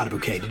ref got a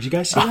bouquet. Did you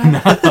guys see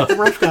that? No. The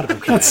ref got a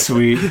bouquet. That's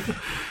sweet.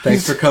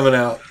 Thanks for coming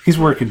out. He's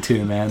working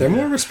too, man. They're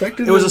more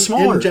respected. It was a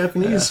smaller in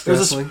Japanese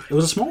wrestling. It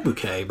was a small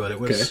bouquet, but it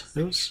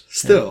was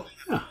still.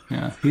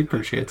 Yeah, he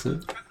appreciates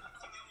it.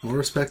 More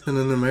respect than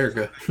in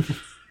America.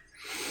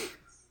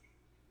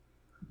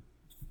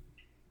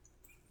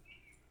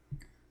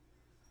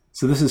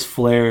 So this is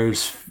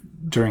Flair's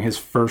during his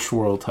first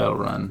world title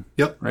run.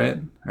 Yep. Right?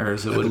 Or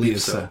is it? I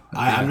believe so.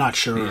 I'm not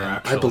sure.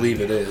 Actually. I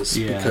believe it is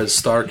because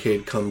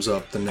Starrcade comes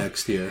up the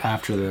next year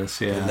after this.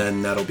 Yeah, and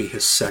then that'll be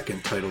his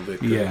second title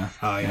victory. Yeah.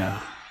 Oh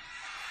yeah.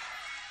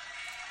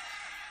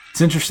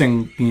 It's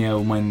interesting,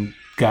 when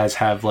guys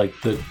have like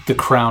the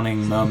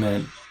crowning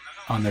moment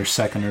on their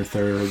second or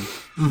third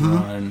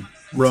run.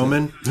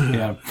 Roman,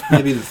 yeah,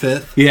 maybe the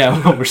fifth.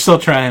 Yeah, we're still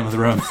trying with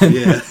Roman.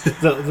 Yeah,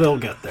 they'll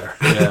get there.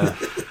 Yeah.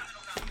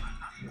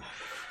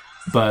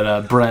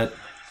 But Brett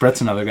Brett's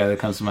another guy that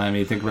comes to mind.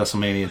 You think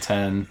WrestleMania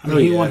 10. I mean,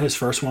 he won his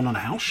first one on a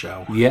house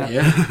show.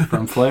 Yeah.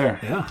 From Flair.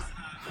 Yeah.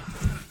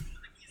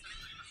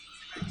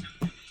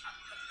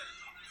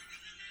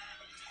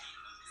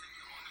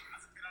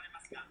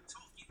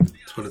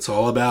 That's what it's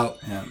all about.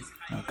 Yeah.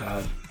 Oh,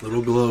 God.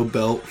 Little globe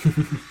belt.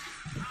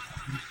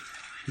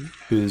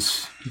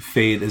 Whose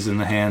fate is in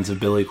the hands of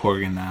Billy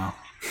Corgan now.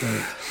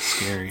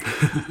 Scary.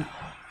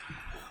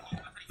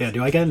 Yeah,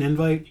 do I get an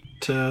invite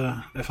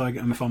to, if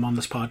I'm on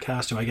this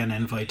podcast, do I get an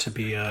invite to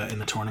be in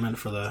the tournament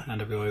for the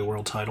NWA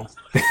World Title?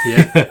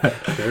 Yeah,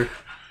 sure.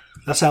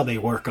 That's how they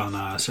work on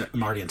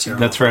Marty and Sarah.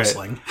 That's right.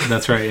 Wrestling.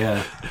 That's right,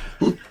 yeah.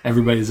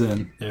 Everybody's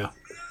in. Yeah.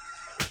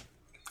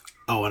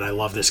 Oh, and I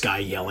love this guy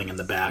yelling in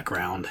the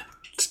background.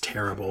 It's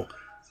terrible.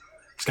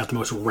 He's got the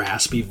most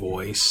raspy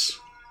voice.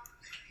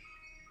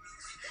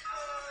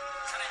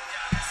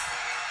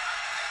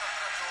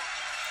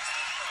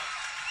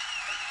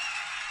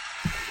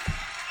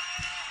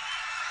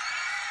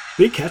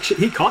 Did he catch it?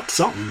 He caught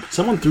something.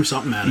 Someone threw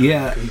something at him.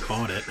 Yeah. He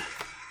caught it.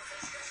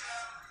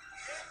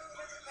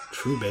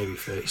 True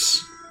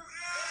babyface.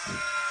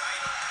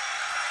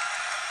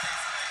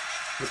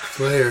 Ric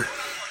Flair.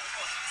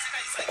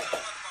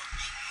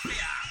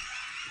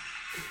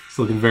 He's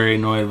looking very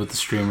annoyed with the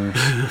streamers.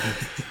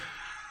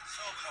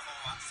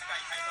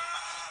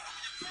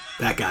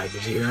 That guy,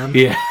 did you hear him?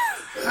 Yeah.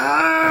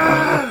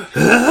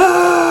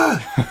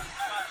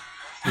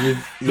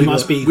 He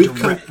must be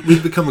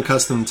We've become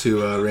accustomed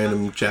to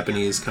random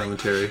Japanese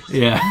commentary.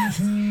 Yeah.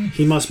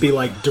 He must be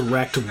like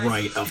direct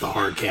right of the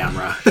hard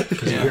camera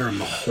because you hear him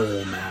the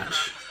whole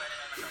match.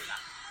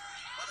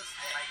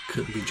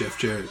 Couldn't be Jeff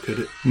Jarrett, could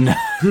it? No.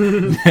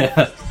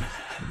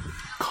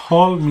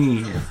 Call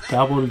me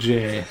Double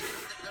J.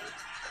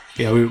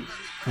 Yeah, we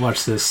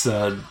watched this.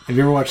 Have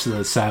you ever watched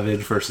the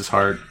Savage versus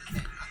Hart?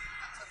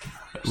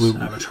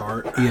 Savage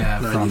Hart. Yeah,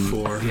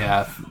 94.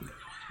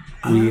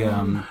 We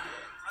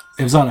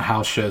it was on a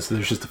house show, so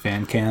there's just a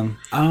fan cam.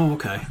 Oh,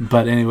 okay.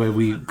 But anyway,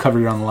 we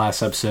covered it on the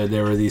last episode.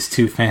 There were these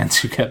two fans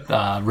who kept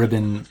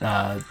ribbing,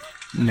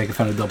 making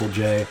fun of Double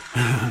J.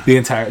 Not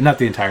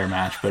the entire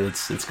match, but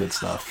it's good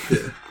stuff.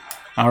 Yeah.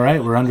 All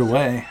right, we're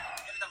underway.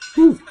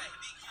 Woo.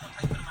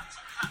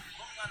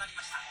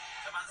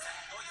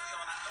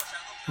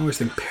 I always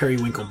think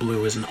periwinkle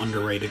blue is an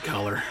underrated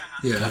color.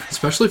 Yeah,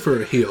 especially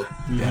for a heel.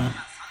 Yeah.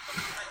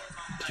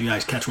 Did you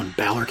guys catch when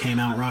Balor came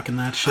out rocking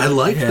that shit? I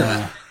like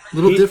that. A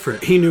little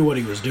different. He knew what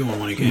he was doing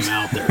when he came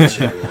out there,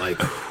 too.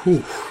 Like,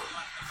 whew.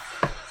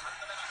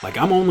 Like,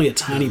 I'm only a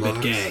tiny bit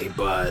gay,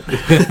 but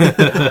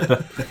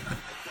there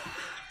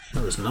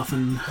was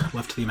nothing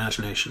left to the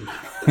imagination.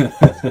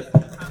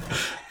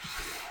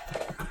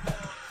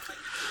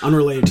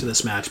 Unrelated to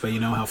this match, but you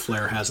know how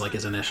Flair has like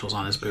his initials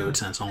on his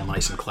boots and it's all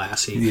nice and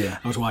classy. Yeah.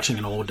 I was watching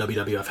an old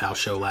WWF house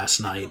show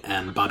last night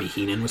and Bobby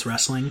Heenan was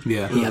wrestling.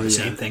 Yeah. He had the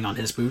same thing on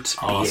his boots.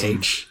 Awesome.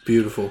 BH.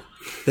 Beautiful.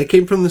 They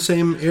came from the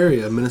same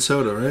area,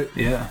 Minnesota, right?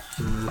 Yeah.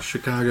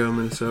 Chicago,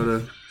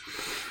 Minnesota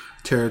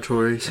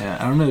territories. Yeah.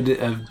 I don't know.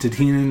 Did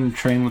Heenan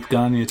train with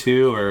Gagne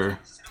too, or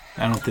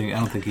I don't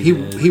think he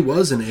did. He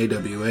was in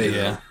AWA. Yeah.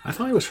 Though. I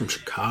thought he was from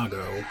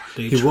Chicago.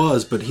 He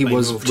was, but he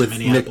was moved to with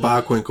Nick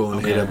Minneapolis. Bockwinkel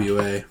in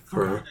AWA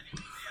for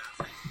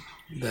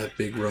that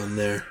big run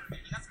there.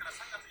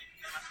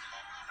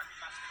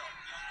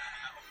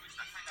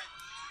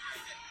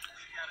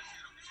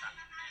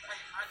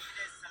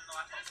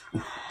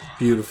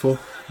 Beautiful.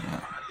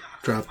 Yeah.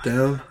 Drop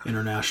down.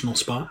 International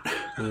spot.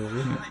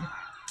 Mm-hmm.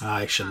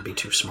 I shouldn't be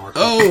too smart.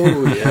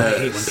 Oh, yeah. I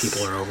hate when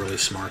people are overly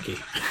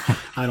smarky.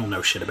 I don't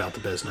know shit about the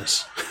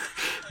business.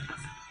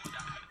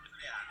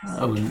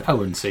 I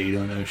wouldn't say you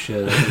don't know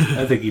shit.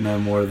 I think you know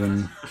more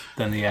than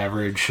the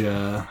average.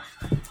 Smarter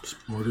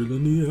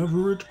than the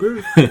average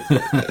bear.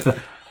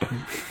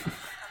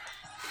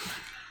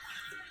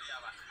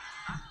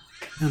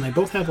 And they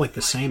both have like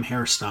the same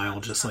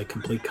hairstyle, just like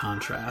complete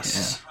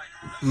contrasts. Yeah.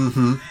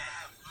 Mm-hmm.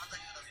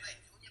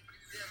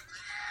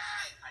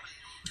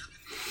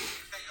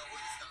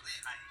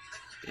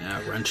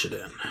 Yeah, wrench it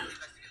in.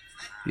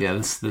 Yeah,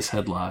 this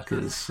headlock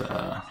is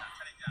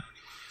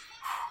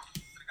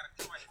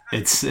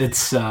it's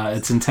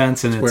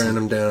intense and it's wearing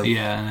him down.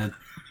 Yeah, and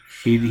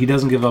he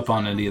doesn't give up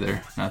on it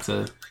either. Not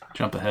to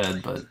jump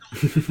ahead, but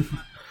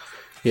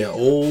yeah,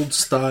 old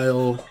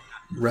style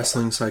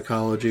wrestling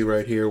psychology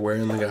right here,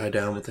 wearing the guy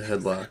down with a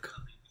headlock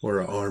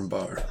or an arm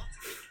bar.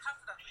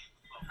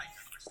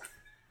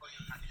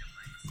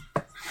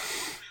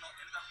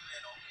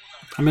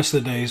 I miss the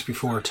days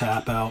before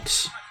tap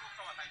outs.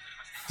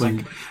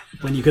 When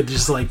you could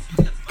just like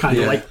kind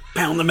of like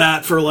pound the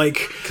mat for like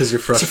because you're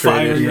to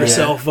frustrated. fire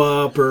yourself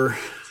up, or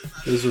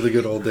Those were the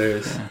good old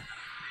days. Yeah.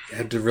 You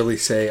had to really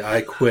say,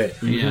 "I quit."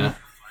 yeah.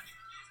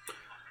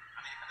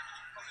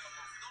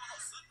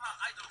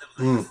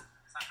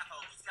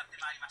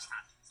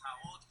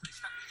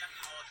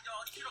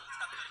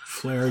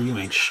 Flair, you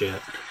ain't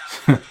shit.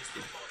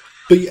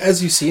 But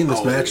as you see in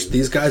this match,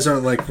 these guys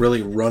aren't like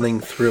really running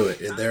through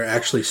it. They're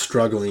actually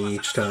struggling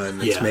each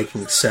time. It's Yeah.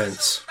 making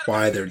sense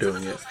why they're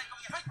doing it.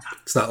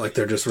 It's not like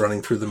they're just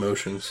running through the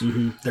motions.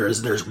 Mm-hmm.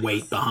 There's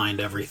weight behind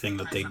everything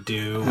that they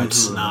do.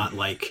 It's not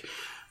like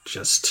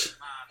just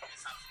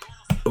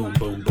boom,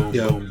 boom, boom,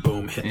 boom,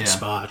 boom, hitting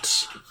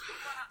spots.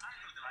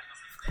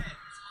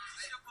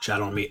 Which I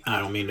don't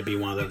mean to be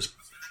one of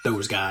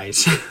those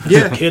guys,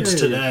 kids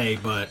today,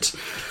 but.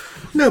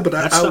 No, but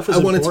I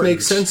want it to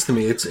make sense to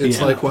me. It's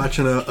like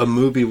watching a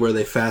movie where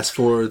they fast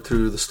forward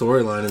through the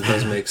storyline and it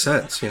doesn't make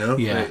sense, you know?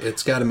 Yeah.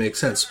 It's got to make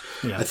sense.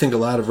 Yeah. I think a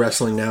lot of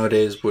wrestling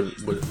nowadays,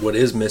 what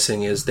is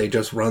missing is they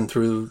just run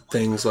through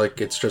things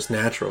like it's just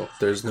natural.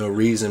 There's no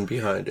reason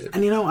behind it.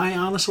 And,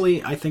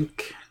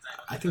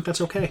 I think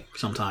that's okay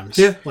sometimes.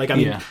 Yeah. Like,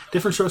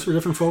 different shows for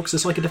different folks.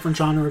 It's like a different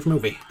genre of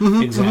movie.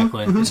 Mm-hmm.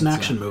 Exactly. It's an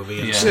action movie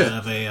instead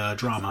of a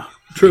drama.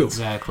 True.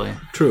 Exactly.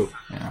 True.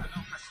 Yeah.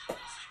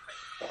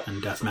 And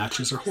death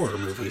matches are horror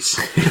movies.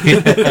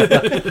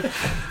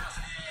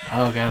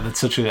 Oh god,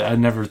 that's such a. I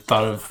never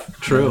thought of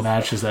the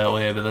matches that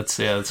way, but that's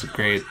a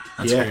great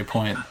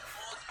point.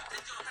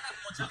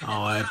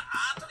 I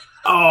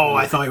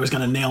thought he was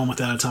going to nail him with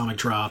that atomic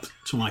drop.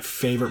 It's one of my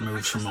favorite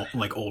moves from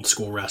like old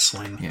school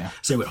wrestling. Yeah,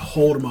 so they would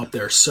hold him up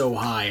there so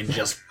high and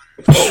just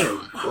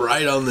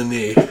right on the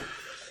knee.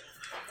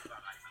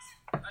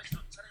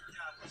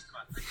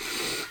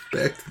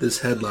 Back to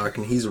this headlock,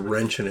 and he's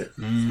wrenching it.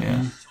 Mm-hmm.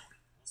 Yeah.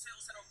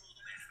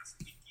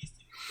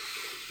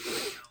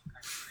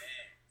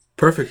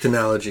 Perfect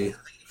analogy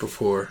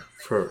before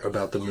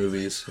about the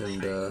movies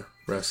and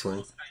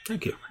wrestling.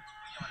 Thank you.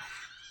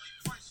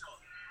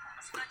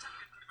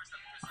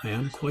 I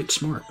am quite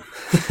smart.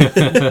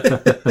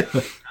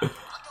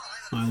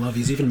 I love.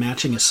 He's even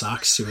matching his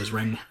socks to his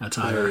ring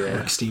attire.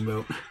 Rick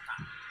Steamboat.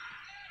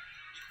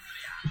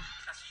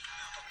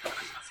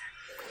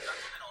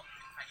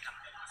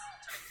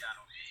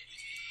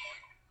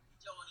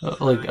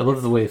 Like, I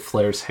love the way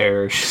Flair's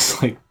hair is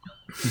just like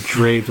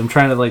draped. I'm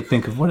trying to like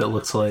think of what it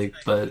looks like,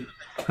 but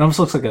it almost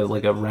looks like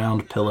a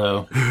round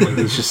pillow. Like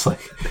it's just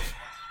like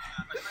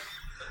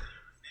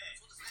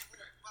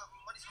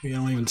you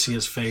don't even see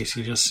his face.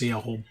 You just see a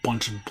whole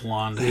bunch of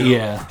blonde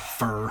hair,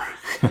 fur.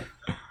 That's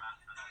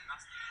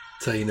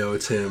how you know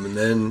it's him, and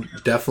then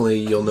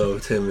definitely you'll know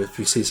it's him if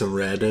you see some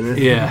red in it.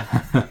 Yeah.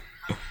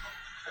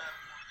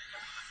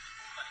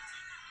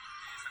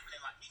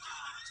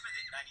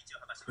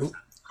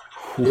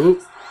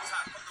 Oop.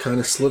 Kind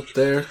of slipped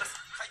there.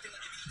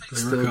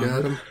 Still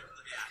got him.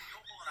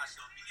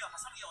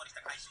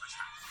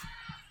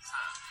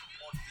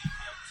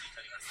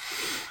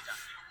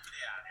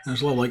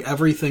 There's a lot, like,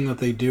 everything that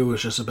they do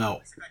is just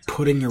about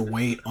putting your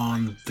weight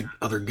on the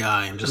other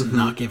guy and just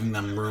not giving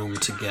them room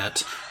to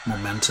get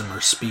momentum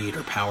or speed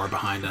or power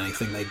behind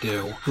anything they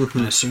do.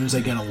 And as soon as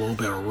they get a little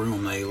bit of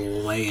room, they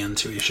lay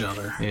into each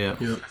other. Yeah.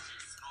 Yep.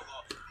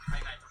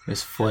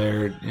 This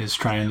Flair is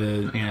trying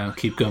to,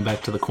 keep going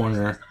back to the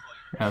corner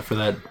for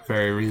that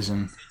very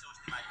reason.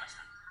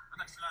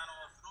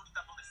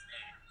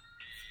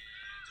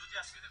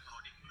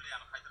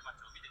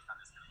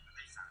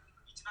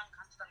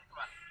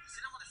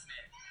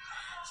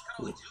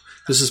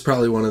 This is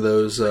probably one of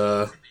those,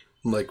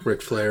 like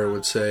Ric Flair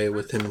would say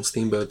with him and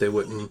Steamboat, they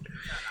wouldn't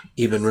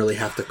even really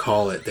have to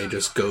call it. They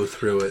just go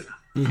through it.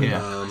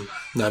 Yeah.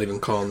 Not even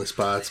calling the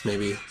spots,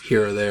 maybe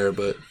here or there,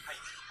 but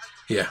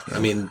yeah, I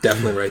mean,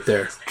 definitely right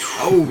there.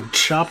 Oh,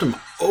 chopped him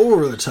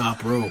over the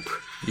top rope.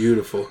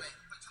 Beautiful.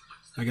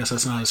 I guess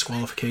that's not a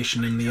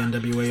disqualification in the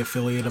NWA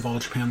affiliate of All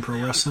Japan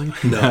Pro Wrestling.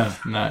 No,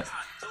 not.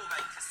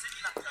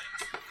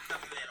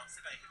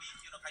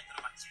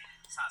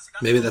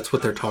 Maybe that's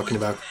what they're talking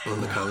about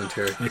on the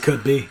commentary. It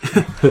could be.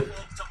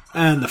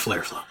 And the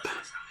Flair flop.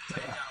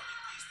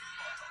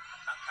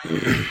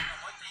 Yeah.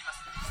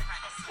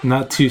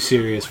 Not too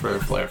serious for a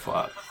Flair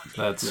flop.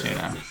 That's,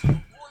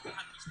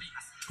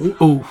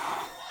 Ooh.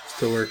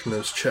 Still working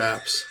those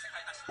chops.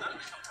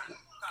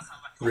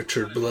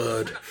 Richard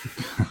Blood.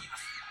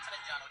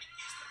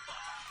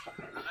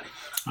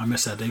 I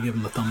missed that. They give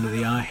him the thumb to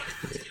the eye.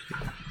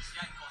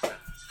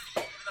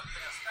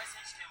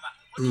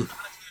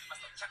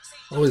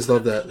 Always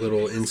love that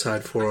little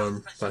inside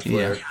forearm by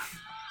Flair. Yeah.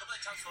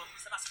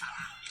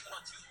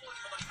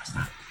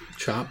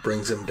 Chop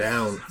brings him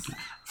down.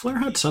 Flair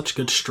had such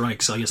good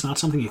strikes. Like, it's not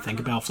something you think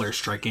about Flair's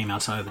strike game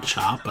outside of the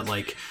chop, but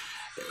like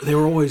they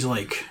were always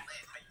like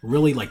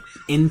really like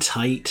in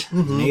tight,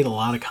 made a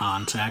lot of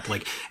contact.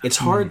 Like it's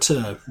hard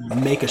to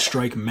make a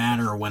strike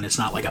matter when it's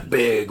not like a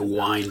big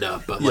wind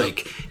up, but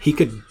like he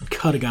could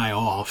cut a guy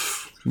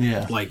off.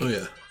 Yeah. Like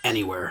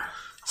anywhere.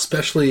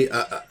 Especially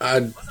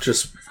I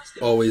just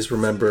always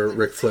remember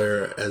Ric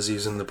Flair as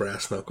using the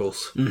brass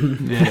knuckles.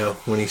 Mm-hmm. Yeah. You know,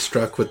 when he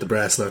struck with the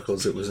brass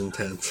knuckles, it was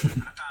intense.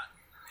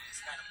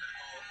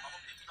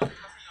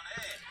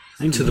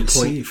 To the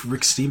point,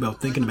 Rick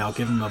Steamboat thinking about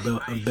giving him a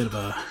bit of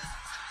a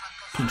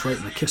punch right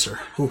in the kisser.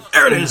 Ooh.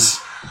 There it is.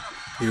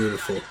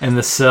 Beautiful. And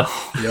the sell.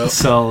 Yep. The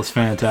sell is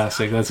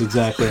fantastic. That's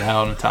exactly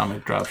how an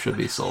atomic drop should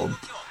be sold.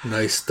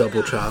 Nice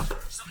double chop.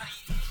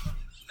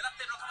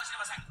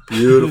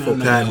 Beautiful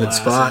patented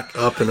spot,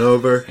 up and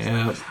over.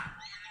 Yep.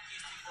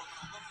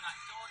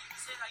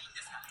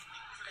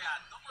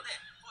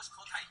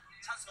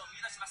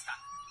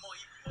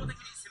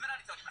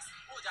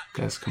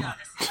 Guys, come on.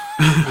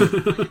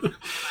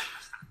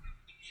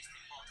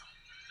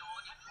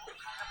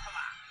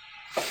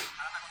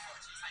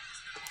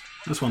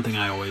 That's one thing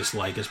I always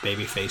like is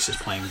babyface is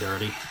playing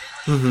dirty.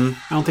 Mm-hmm.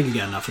 I don't think you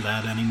get enough of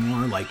that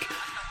anymore. Like,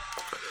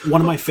 one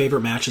of my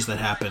favorite matches that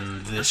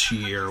happened this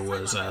year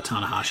was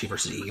Tanahashi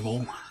versus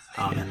Evil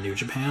in New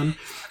Japan.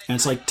 And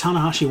it's like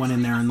Tanahashi went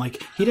in there and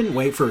like he didn't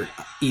wait for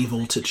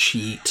Evil to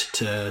cheat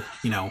to,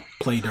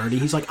 play dirty.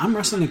 He's like, I'm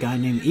wrestling a guy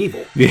named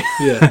Evil.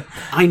 Yeah.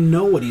 I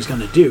know what he's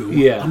going to do.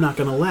 Yeah. I'm not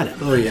going to let him.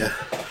 Oh, yeah.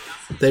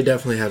 They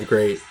definitely have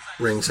great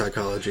ring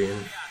psychology in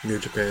New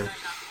Japan.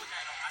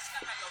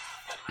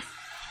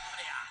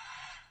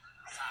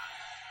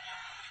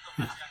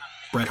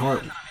 Bret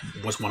Hart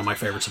was one of my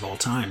favorites of all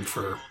time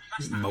for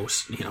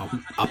most,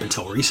 up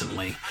until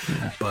recently.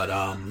 Yeah. But,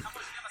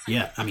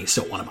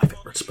 still one of my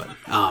favorites. But,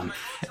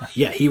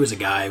 he was a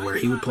guy where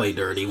he would play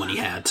dirty when he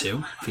had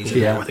to. If he's in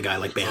there with a guy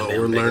like Bam Bam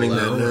we're learning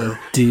that now.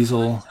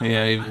 Diesel,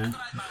 yeah.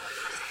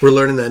 We're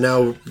learning that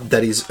now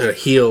that he's a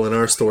heel in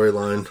our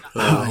storyline.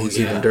 He's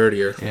even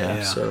dirtier.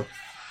 Yeah. So,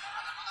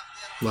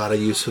 a lot of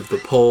use of the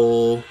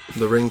pole,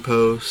 the ring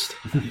post.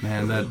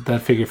 Man,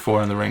 that figure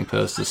 4 on the ring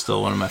post is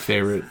still one of my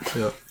favorite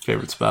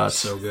spots.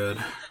 So good.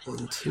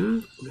 1,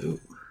 2, nope.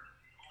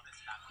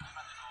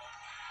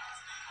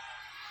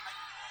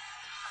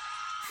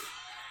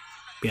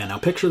 Yeah, now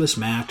picture this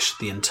match.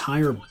 The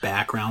entire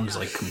background is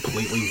like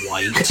completely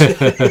white to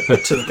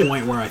the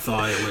point where I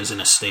thought it was in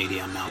a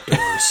stadium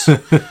outdoors.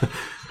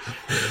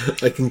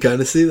 I can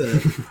kind of see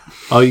that.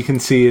 All you can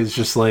see is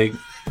just like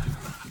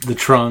the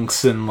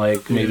trunks and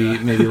like maybe a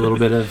little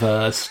bit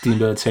of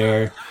Steamboat's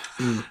hair.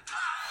 Mm.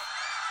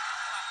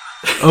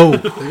 Oh,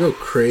 they go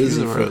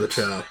crazy for the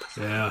chop.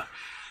 Yeah.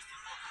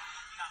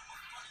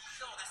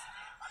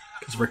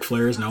 Because Ric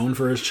Flair is known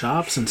for his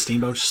chops, and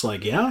Steamboat's just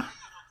like, yeah,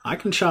 I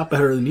can chop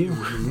better than you.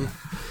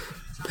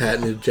 Mm-hmm.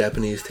 Patented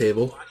Japanese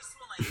table.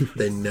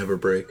 They never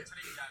break.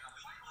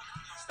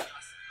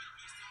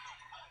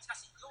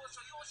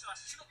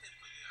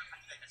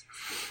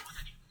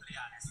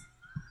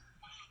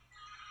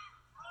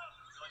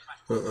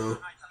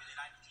 Uh-oh.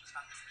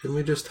 Didn't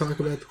we just talk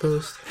about the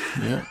post?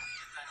 Yeah.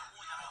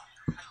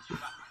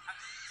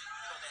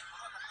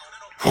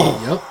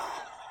 Yep.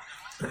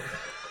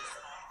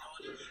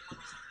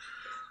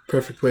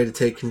 Perfect way to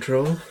take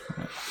control.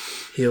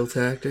 Heel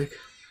tactic.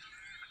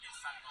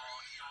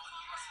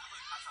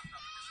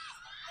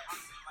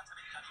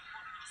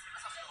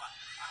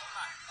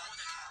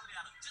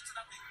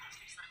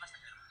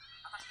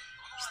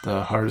 It's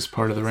the hardest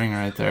part of the ring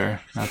right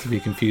there. Not to be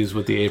confused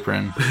with the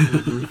apron,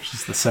 which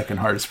is the second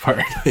hardest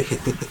part.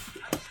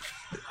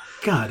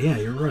 God, yeah,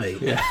 you're right.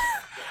 Yeah.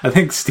 I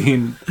think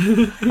Steen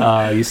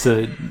used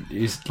to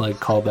like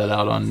call that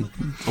out on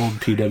old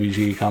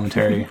PWG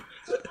commentary.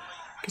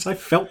 Because I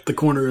felt the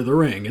corner of the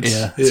ring.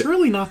 It's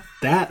really not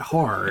that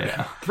hard.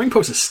 Yeah. The ring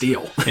post is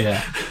steel.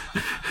 Yeah.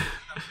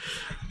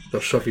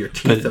 They'll shove your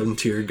teeth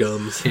into your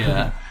gums.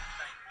 Yeah.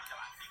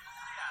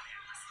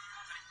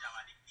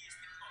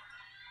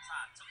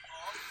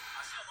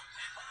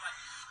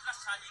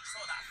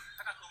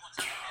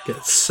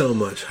 Get so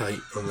much height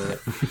on that.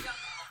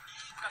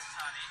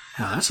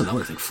 Yeah, that's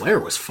another thing. Flair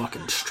was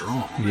fucking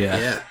strong.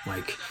 Yeah.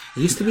 Like,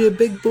 he used to be a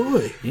big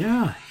boy.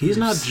 Yeah, he's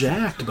not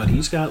jacked, but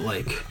he's got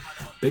like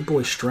big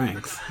boy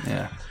strength.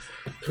 Yeah.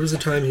 There was a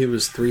time he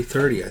was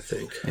 330, I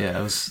think. Yeah,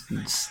 it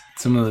was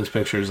some of those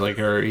pictures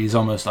he's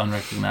almost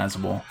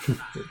unrecognizable.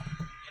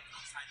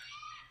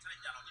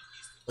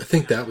 I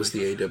think that was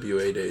the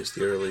AWA days,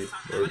 the early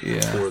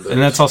before those.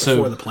 And that's also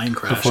before the plane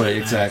crash.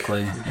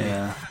 Exactly.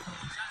 Yeah.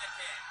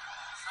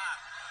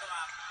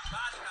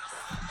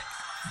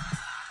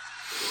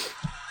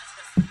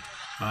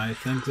 I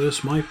think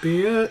this might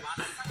be it.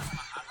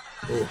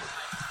 Oh.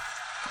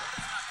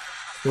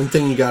 One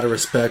thing you gotta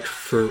respect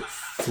for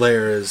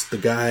Flair is the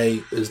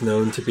guy is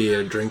known to be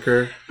a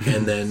drinker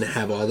and then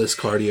have all this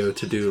cardio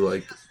to do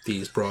like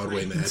these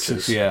Broadway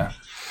matches. Yeah.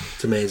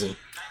 It's amazing.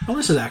 Well,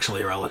 this is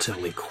actually a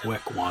relatively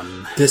quick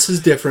one. This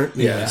is different,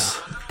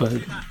 yes. Yeah. But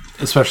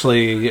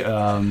especially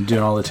doing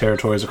all the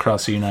territories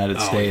across the United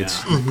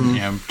States. Yeah.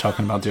 Mm-hmm.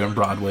 Talking about doing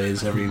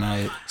Broadways every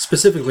night.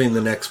 Specifically in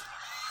the next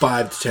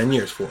 5 to 10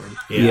 years for him.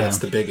 Yeah. That's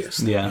the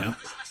biggest. Yeah.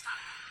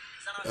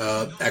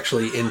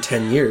 Actually, in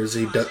 10 years,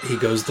 he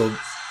goes the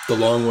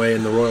long way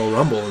in the Royal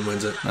Rumble and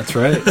wins it. That's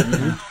right.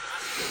 Mm-hmm.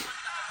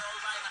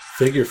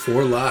 Figure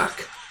 4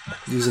 lock.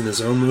 Using his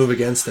own move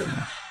against him.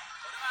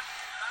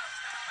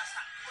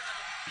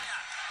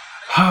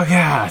 Oh,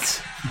 God. Is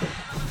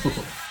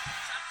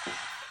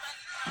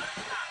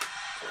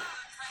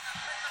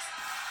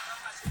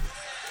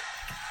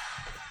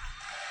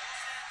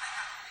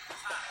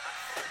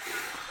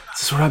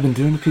this what I've been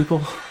doing to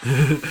people?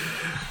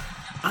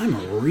 I'm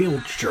a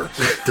real jerk.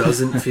 It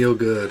doesn't feel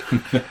good.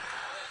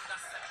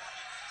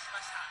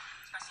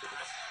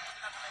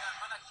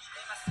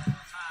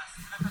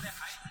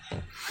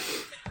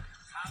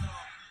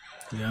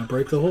 Yeah,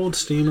 break the hold,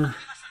 Steamer.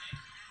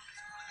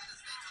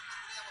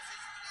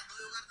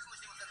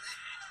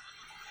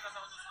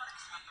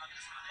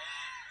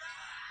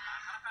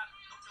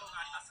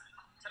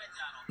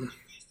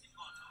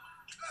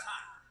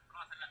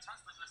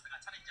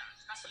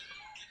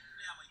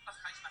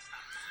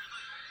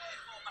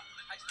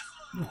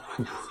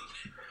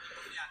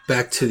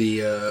 Back to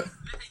the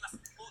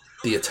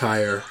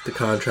attire, the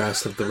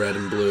contrast of the red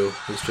and blue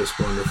is just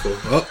wonderful.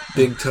 Oh,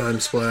 big time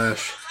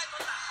splash.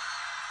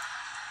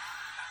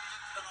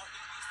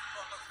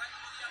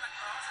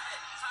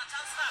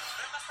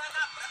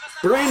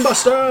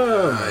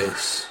 Brainbuster!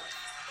 Nice.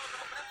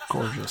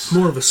 Gorgeous.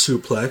 More of a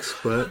suplex,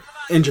 but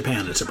In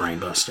Japan, it's a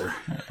brainbuster.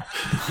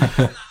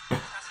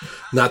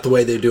 not the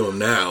way they do them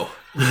now.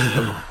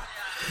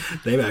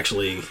 They've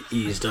actually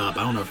eased up.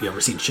 I don't know if you've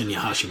ever seen Shinya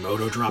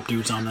Hashimoto drop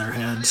dudes on their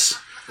heads.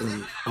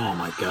 Oh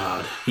my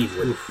god. He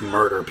would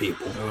murder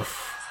people.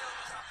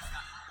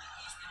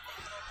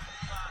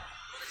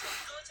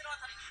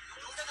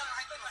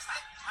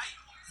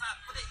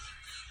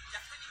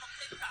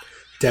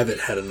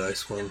 Devitt had a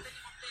nice one.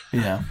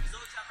 Yeah,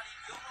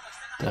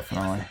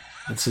 definitely.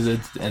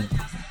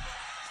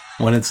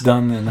 When it's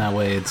done in that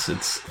way,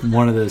 it's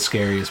one of the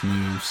scariest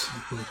moves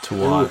to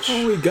watch.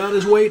 Oh, he got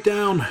his weight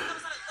down.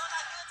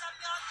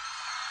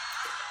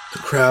 The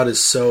crowd is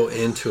so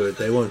into it.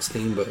 They want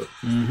Steamboat.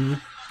 Mm-hmm.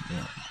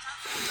 Yeah.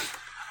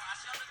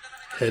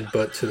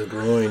 Headbutt to the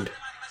groin.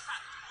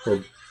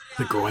 Or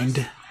The groin.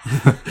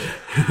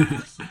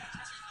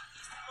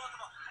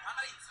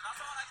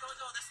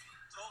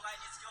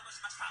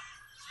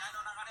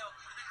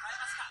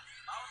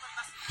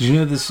 Did you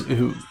know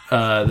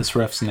this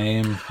ref's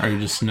name, or you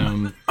just know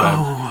him?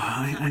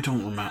 I don't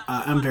remember.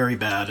 I'm very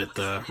bad at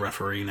the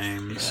referee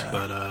names,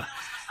 but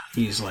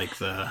he's like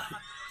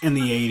in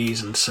the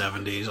 80s and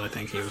 70s, I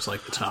think he was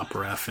like the top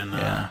ref in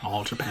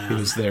All Japan. He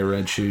was there,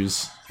 red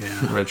shoes,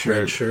 red shirt.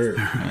 red shirt.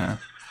 Yeah.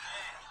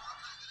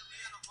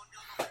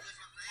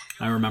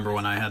 I remember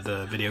when I had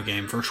the video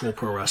game Virtual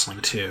Pro Wrestling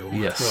 2.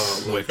 Yes.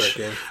 Oh, love that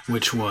game.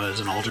 which was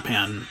an All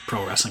Japan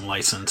Pro Wrestling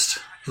licensed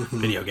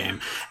video game,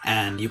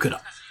 and you could.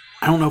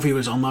 I don't know if he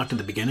was unlocked at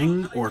the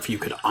beginning or if you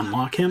could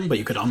unlock him, but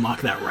you could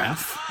unlock that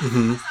ref.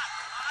 Mm-hmm.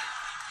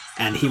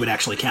 And he would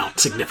actually count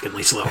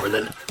significantly slower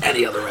than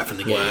any other ref in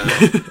the game.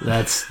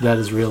 Wow. That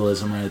is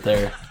realism right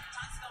there.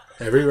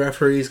 Every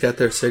referee's got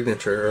their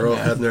signature. Earl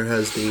Hebner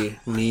has the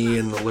knee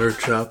and the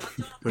lurch up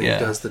when he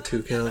does the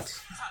 2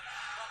 counts.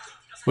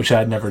 Which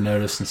I'd never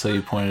noticed until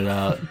you pointed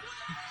out.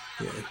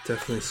 Yeah,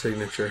 definitely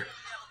signature.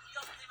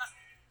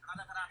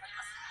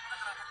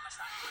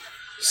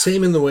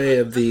 Same in the way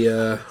of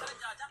the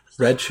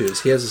red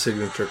shoes. He has a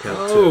signature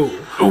count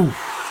too. It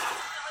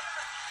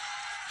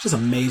just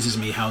amazes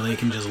me how they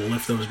can just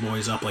lift those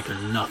boys up like they're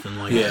nothing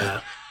like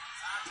that.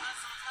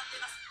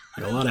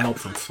 Like a lot of help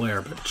from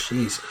Flair, but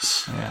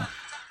Jesus. Yeah.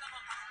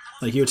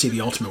 Like you would see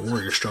the Ultimate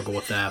Warrior struggle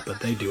with that,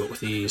 but they do it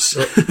with ease.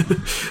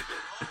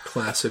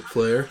 Classic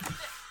Flair.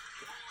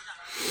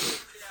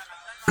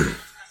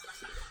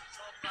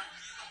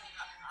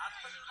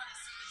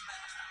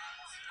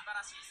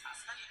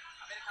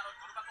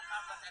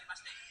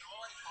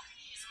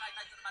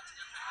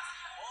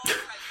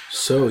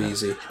 So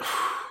easy.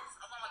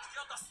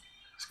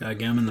 Just gotta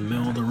get him in the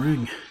middle of the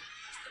ring.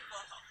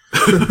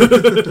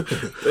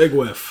 Big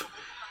whiff.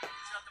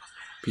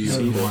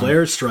 See,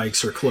 Flair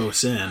strikes are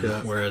close in,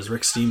 whereas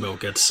Rick Steamboat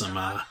gets some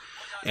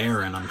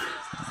air in him.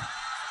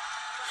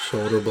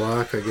 Shoulder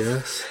block, I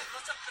guess.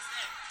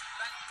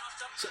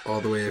 It's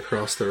all the way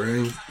across the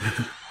ring.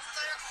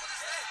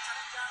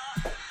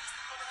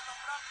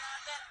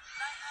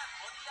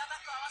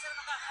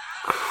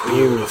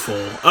 Beautiful.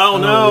 Oh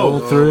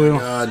no! Through. Oh my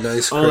god,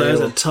 nice cradle. Oh,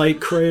 that's a tight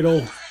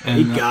cradle. And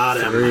He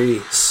got him. 3.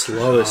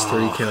 Slowest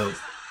 3 count.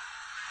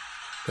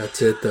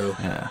 That's it though.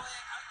 Yeah.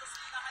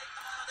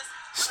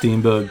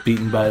 Steamboat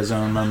beaten by his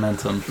own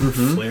momentum.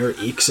 Flair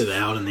ekes it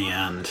out in the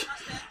end.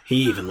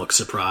 He even looks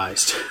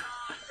surprised.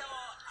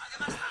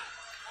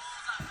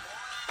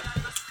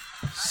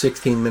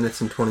 16 minutes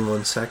and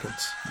 21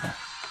 seconds.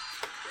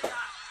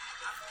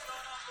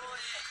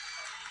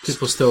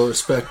 People still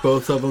respect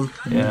both of them.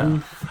 Yeah.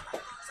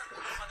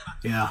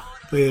 Yeah,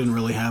 they didn't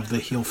really have the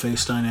heel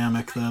face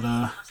dynamic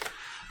that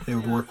they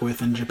would work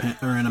with in Japan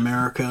or in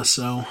America.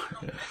 So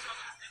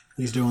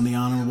he's doing the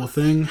honorable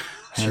thing.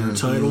 It's your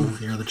title.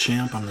 You're the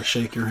champ. I'm gonna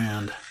shake your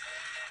hand.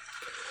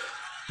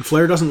 And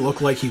Flair doesn't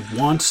look like he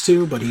wants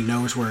to, but he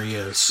knows where he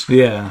is.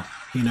 Yeah.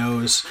 He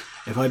knows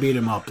if I beat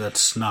him up,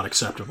 that's not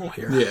acceptable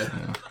here. Yeah.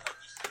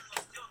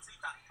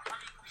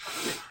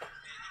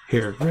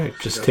 Here, Rick,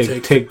 just Yeah,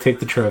 take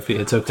the trophy.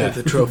 It's okay. Take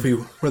the trophy.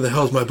 Where the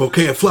hell's my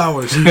bouquet of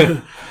flowers?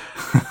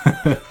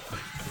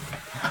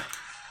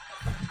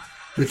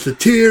 It's a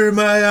tear in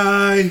my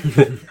eye.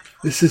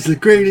 This is the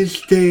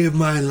greatest day of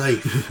my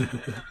life.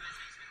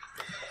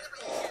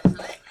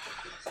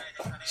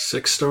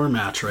 6-star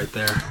match right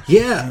there.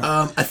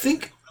 Yeah, I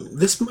think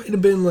this might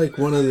have been like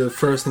one of the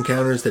first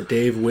encounters that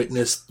Dave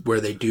witnessed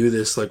where they do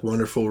this like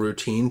wonderful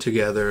routine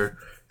together.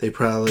 They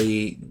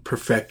probably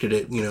perfected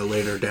it,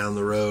 later down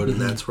the road,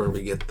 and that's where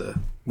we get the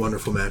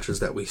wonderful matches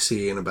that we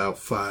see in about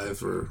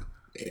 5 or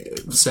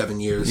 7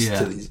 years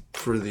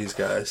for these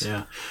guys.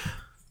 Yeah.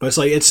 But it's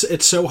like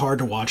it's so hard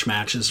to watch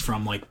matches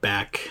from like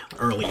back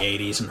early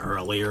 80s and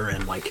earlier,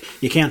 and like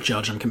you can't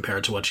judge them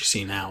compared to what you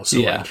see now. So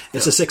like,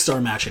 it's a 6-star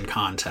match in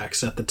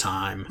context at the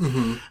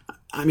time.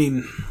 I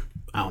mean,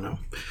 I don't know.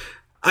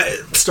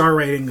 Star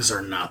ratings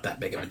are not that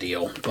big of a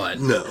deal, but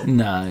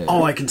No.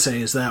 all I can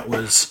say is that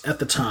was, at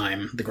the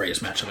time, the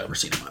greatest match I've ever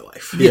seen in my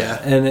life. Yeah,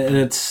 and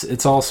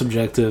it's all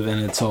subjective, and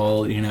it's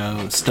all,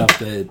 stuff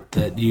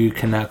that you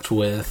connect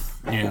with,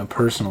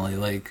 personally.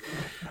 Like,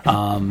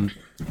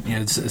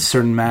 it's a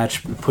certain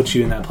match puts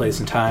you in that place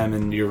and time,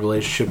 and your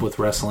relationship with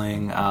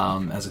wrestling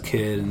as a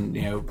kid, and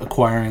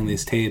acquiring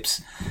these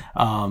tapes,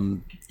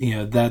 that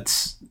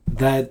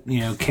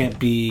can't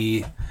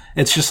be.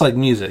 It's just like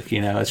music,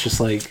 It's just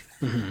like.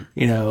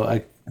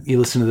 You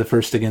listen to the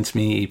First Against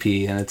Me EP,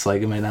 and it's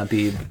like it might not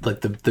be like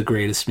the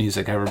greatest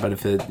music ever, but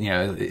if it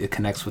it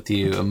connects with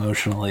you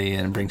emotionally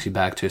and brings you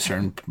back to a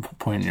certain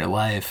point in your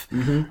life,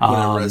 when it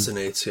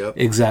resonates. Yep,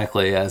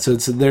 exactly. Yeah, so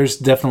there's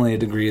definitely a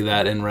degree of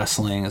that in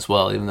wrestling as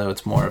well, even though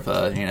it's more of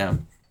a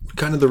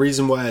kind of the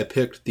reason why I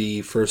picked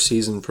the first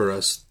season for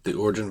us, The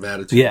Origin of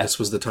Attitude. Yeah. This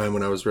was the time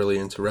when I was really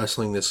into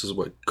wrestling. This is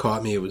what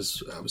caught me. I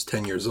was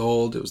 10 years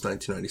old. It was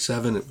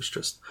 1997. It was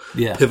just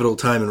pivotal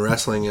time in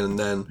wrestling. And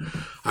then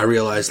I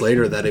realized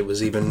later that it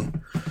was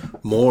even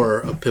more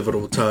a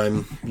pivotal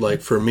time,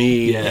 like for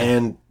me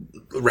and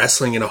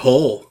wrestling in a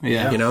whole.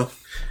 Yeah.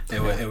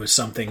 It was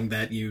something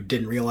that you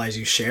didn't realize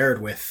you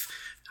shared with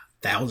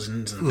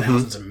thousands and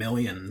thousands of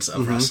millions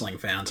of wrestling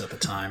fans at the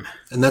time.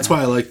 And that's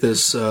why I like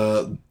this.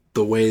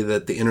 The way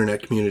that the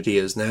internet community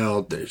is now,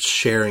 they're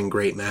sharing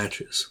great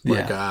matches.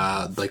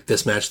 Like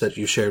this match that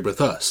you shared with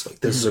us.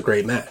 Like, this is a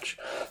great match.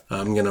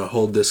 I'm going to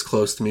hold this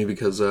close to me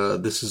because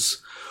this is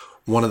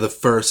one of the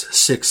first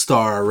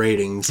 6-star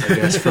ratings, I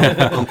guess, from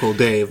Uncle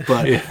Dave.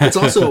 But it's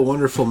also a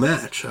wonderful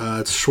match.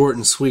 It's short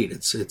and sweet.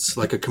 It's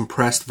like a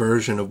compressed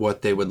version of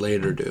what they would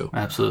later do.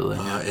 Absolutely.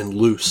 And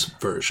loose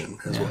version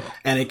as well.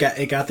 And it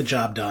got the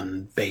job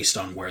done based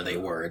on where they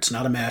were. It's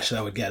not a match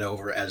that would get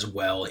over as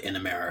well in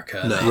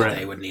America. No.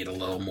 They would need a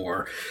little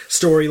more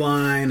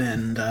storyline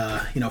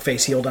and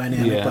face heel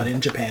dynamic. But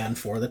in Japan,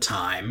 for the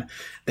time,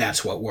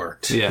 that's what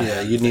worked.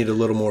 Yeah, you'd need a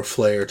little more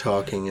flair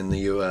talking in the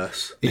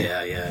U.S.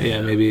 Yeah.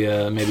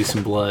 Maybe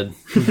some blood,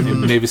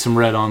 maybe some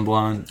red on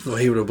blonde. Well,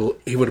 he would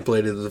have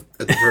bladed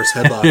at the first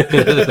headlock.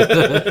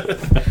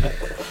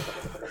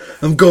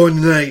 I'm going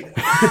tonight.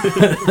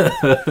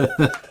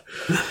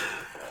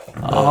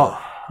 Oh,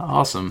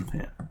 awesome!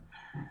 Yeah.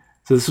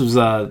 So this was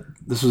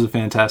a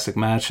fantastic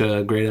match,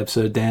 a great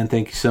episode. Dan,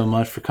 thank you so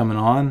much for coming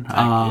on.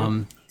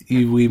 Thank you.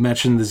 We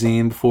mentioned the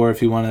zine before.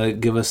 If you want to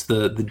give us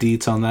the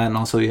deets on that, and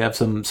also you have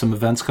some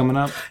events coming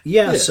up.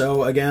 Yeah.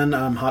 So again,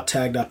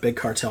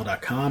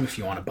 hottag.bigcartel.com if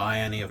you want to buy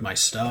any of my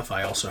stuff.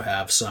 I also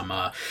have some.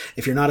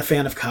 If you're not a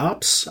fan of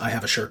cops, I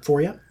have a shirt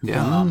for you.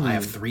 Yeah. I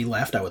have 3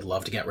 left. I would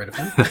love to get rid of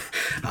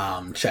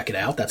them. Check it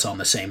out. That's on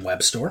the same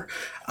web store.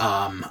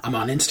 I'm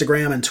on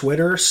Instagram and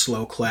Twitter.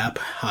 Slowclap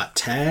Hot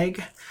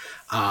Tag.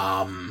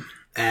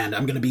 And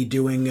I'm going to be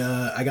doing,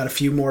 I got a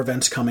few more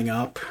events coming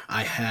up.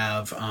 I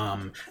have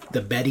the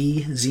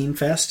Betty Zine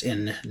Fest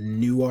in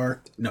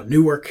Newark,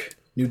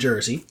 New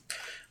Jersey.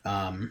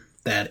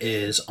 That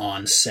is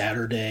on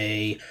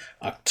Saturday,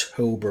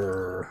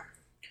 October,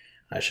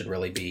 I should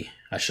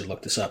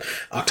look this up.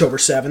 October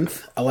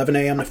 7th, 11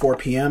 a.m. to 4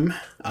 p.m.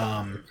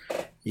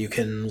 You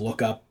can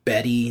look up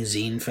Betty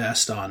Zine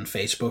Fest on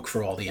Facebook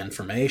for all the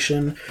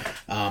information.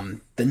 The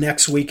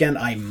next weekend,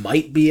 I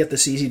might be at the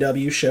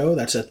CZW show.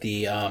 That's at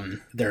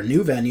their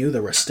new venue, the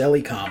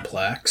Rastelli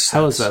Complex.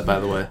 How is that,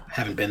 by the way?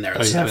 Haven't been there.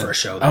 It's the first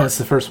show there. Oh, it's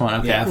the first one.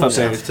 Okay, Yeah, I thought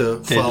They have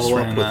to follow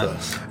up with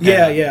us.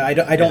 Yeah.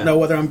 I don't know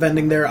whether I'm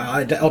vending there.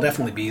 I'll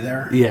definitely be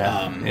there.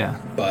 Yeah.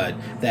 But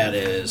that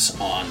is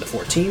on the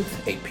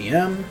 14th, 8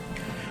 p.m.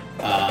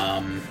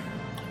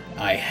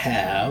 I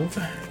have...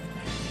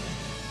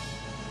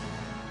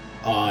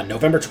 On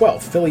November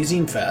 12th, Philly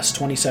Zine Fest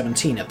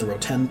 2017 at the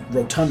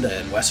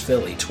Rotunda in West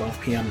Philly, 12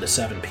 p.m. to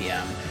 7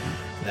 p.m.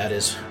 That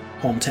is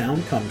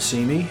hometown. Come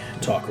see me,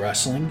 talk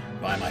wrestling,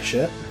 buy my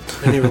shit.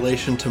 Any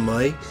relation to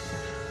Mike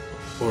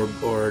or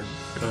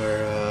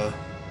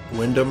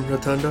Wyndham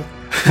Rotunda?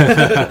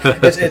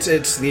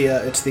 It's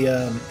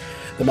the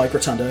Mike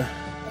Rotunda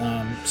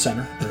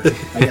Center. Or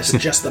I guess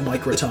just the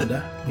Mike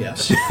Rotunda.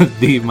 Yes,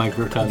 The Mike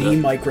Rotunda. the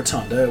Mike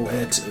Rotunda.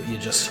 You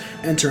just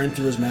enter in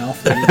through his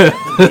mouth and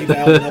leave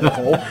out another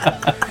hole.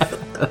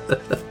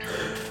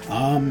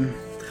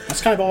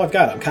 That's kind of all I've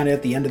got. I'm kind of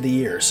at the end of the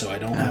year, so I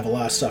don't have a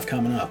lot of stuff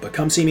coming up. But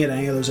come see me at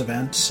any of those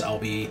events. I'll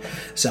be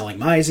selling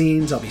my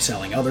zines. I'll be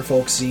selling other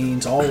folks'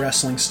 zines, all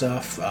wrestling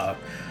stuff.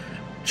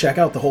 Check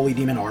out the Holy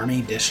Demon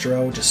Army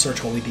distro. Just search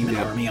Holy Demon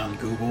Army on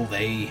Google.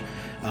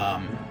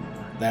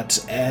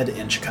 That's Ed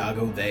in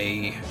Chicago.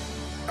 They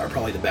are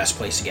probably the best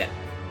place to get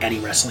any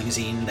wrestling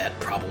zine that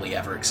probably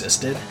ever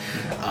existed.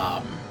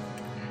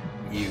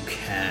 You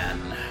can...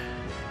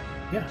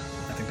 Yeah,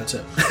 I think that's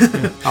it.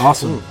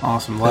 Awesome.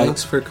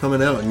 Thanks for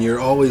coming out, and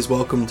you're always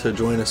welcome to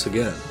join us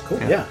again.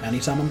 Cool. Yeah,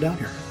 anytime I'm down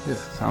here. Yeah.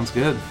 Sounds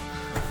good.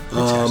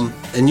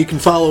 And you can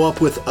follow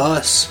up with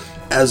us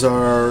as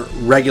our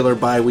regular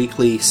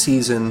bi-weekly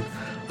season,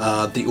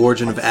 The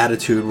Origin of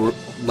Attitude.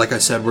 Like I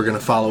said, we're going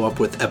to follow up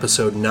with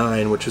episode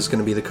 9, which is going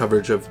to be the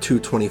coverage of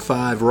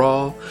 225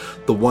 Raw,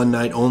 the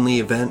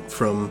one-night-only event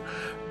from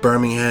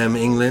Birmingham,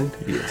 England.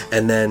 Yes.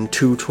 And then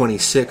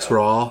 226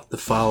 Raw, the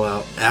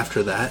Fallout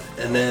after that.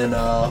 And then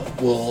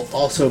we'll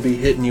also be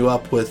hitting you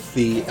up with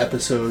the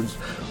episodes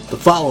the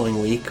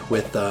following week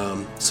with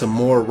some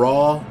more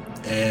Raw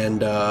and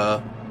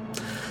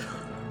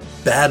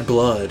Bad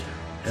Blood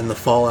and the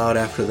Fallout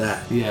after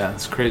that. Yeah,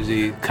 it's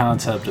crazy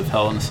concept of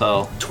Hell in a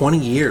Cell. 20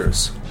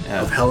 years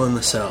Yeah. of Hell in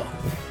the Cell.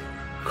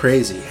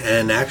 Crazy.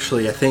 And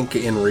actually, I think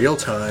in real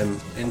time,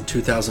 in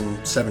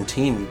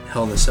 2017,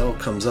 Hell in the Cell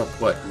comes up,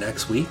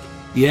 next week?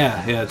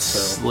 Yeah, it's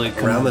So,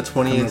 like around the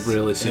coming 20th up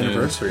really soon.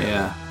 anniversary.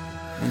 Yeah,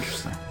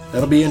 interesting.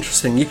 That'll be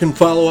interesting. You can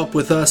follow up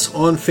with us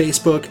on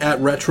Facebook at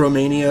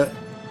Retromania.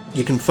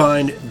 You can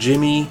find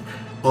Jimmy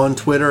on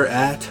Twitter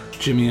at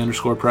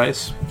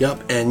Jimmy_Price.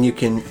 Yep, and you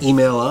can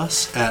email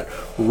us at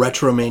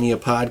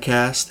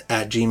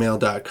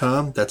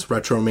retromaniapodcast@gmail.com. That's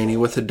Retromania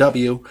with a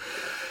W.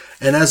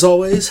 And as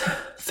always,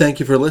 thank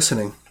you for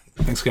listening.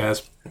 Thanks,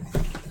 guys.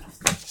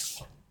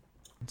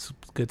 It's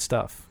good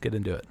stuff. Get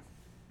into it.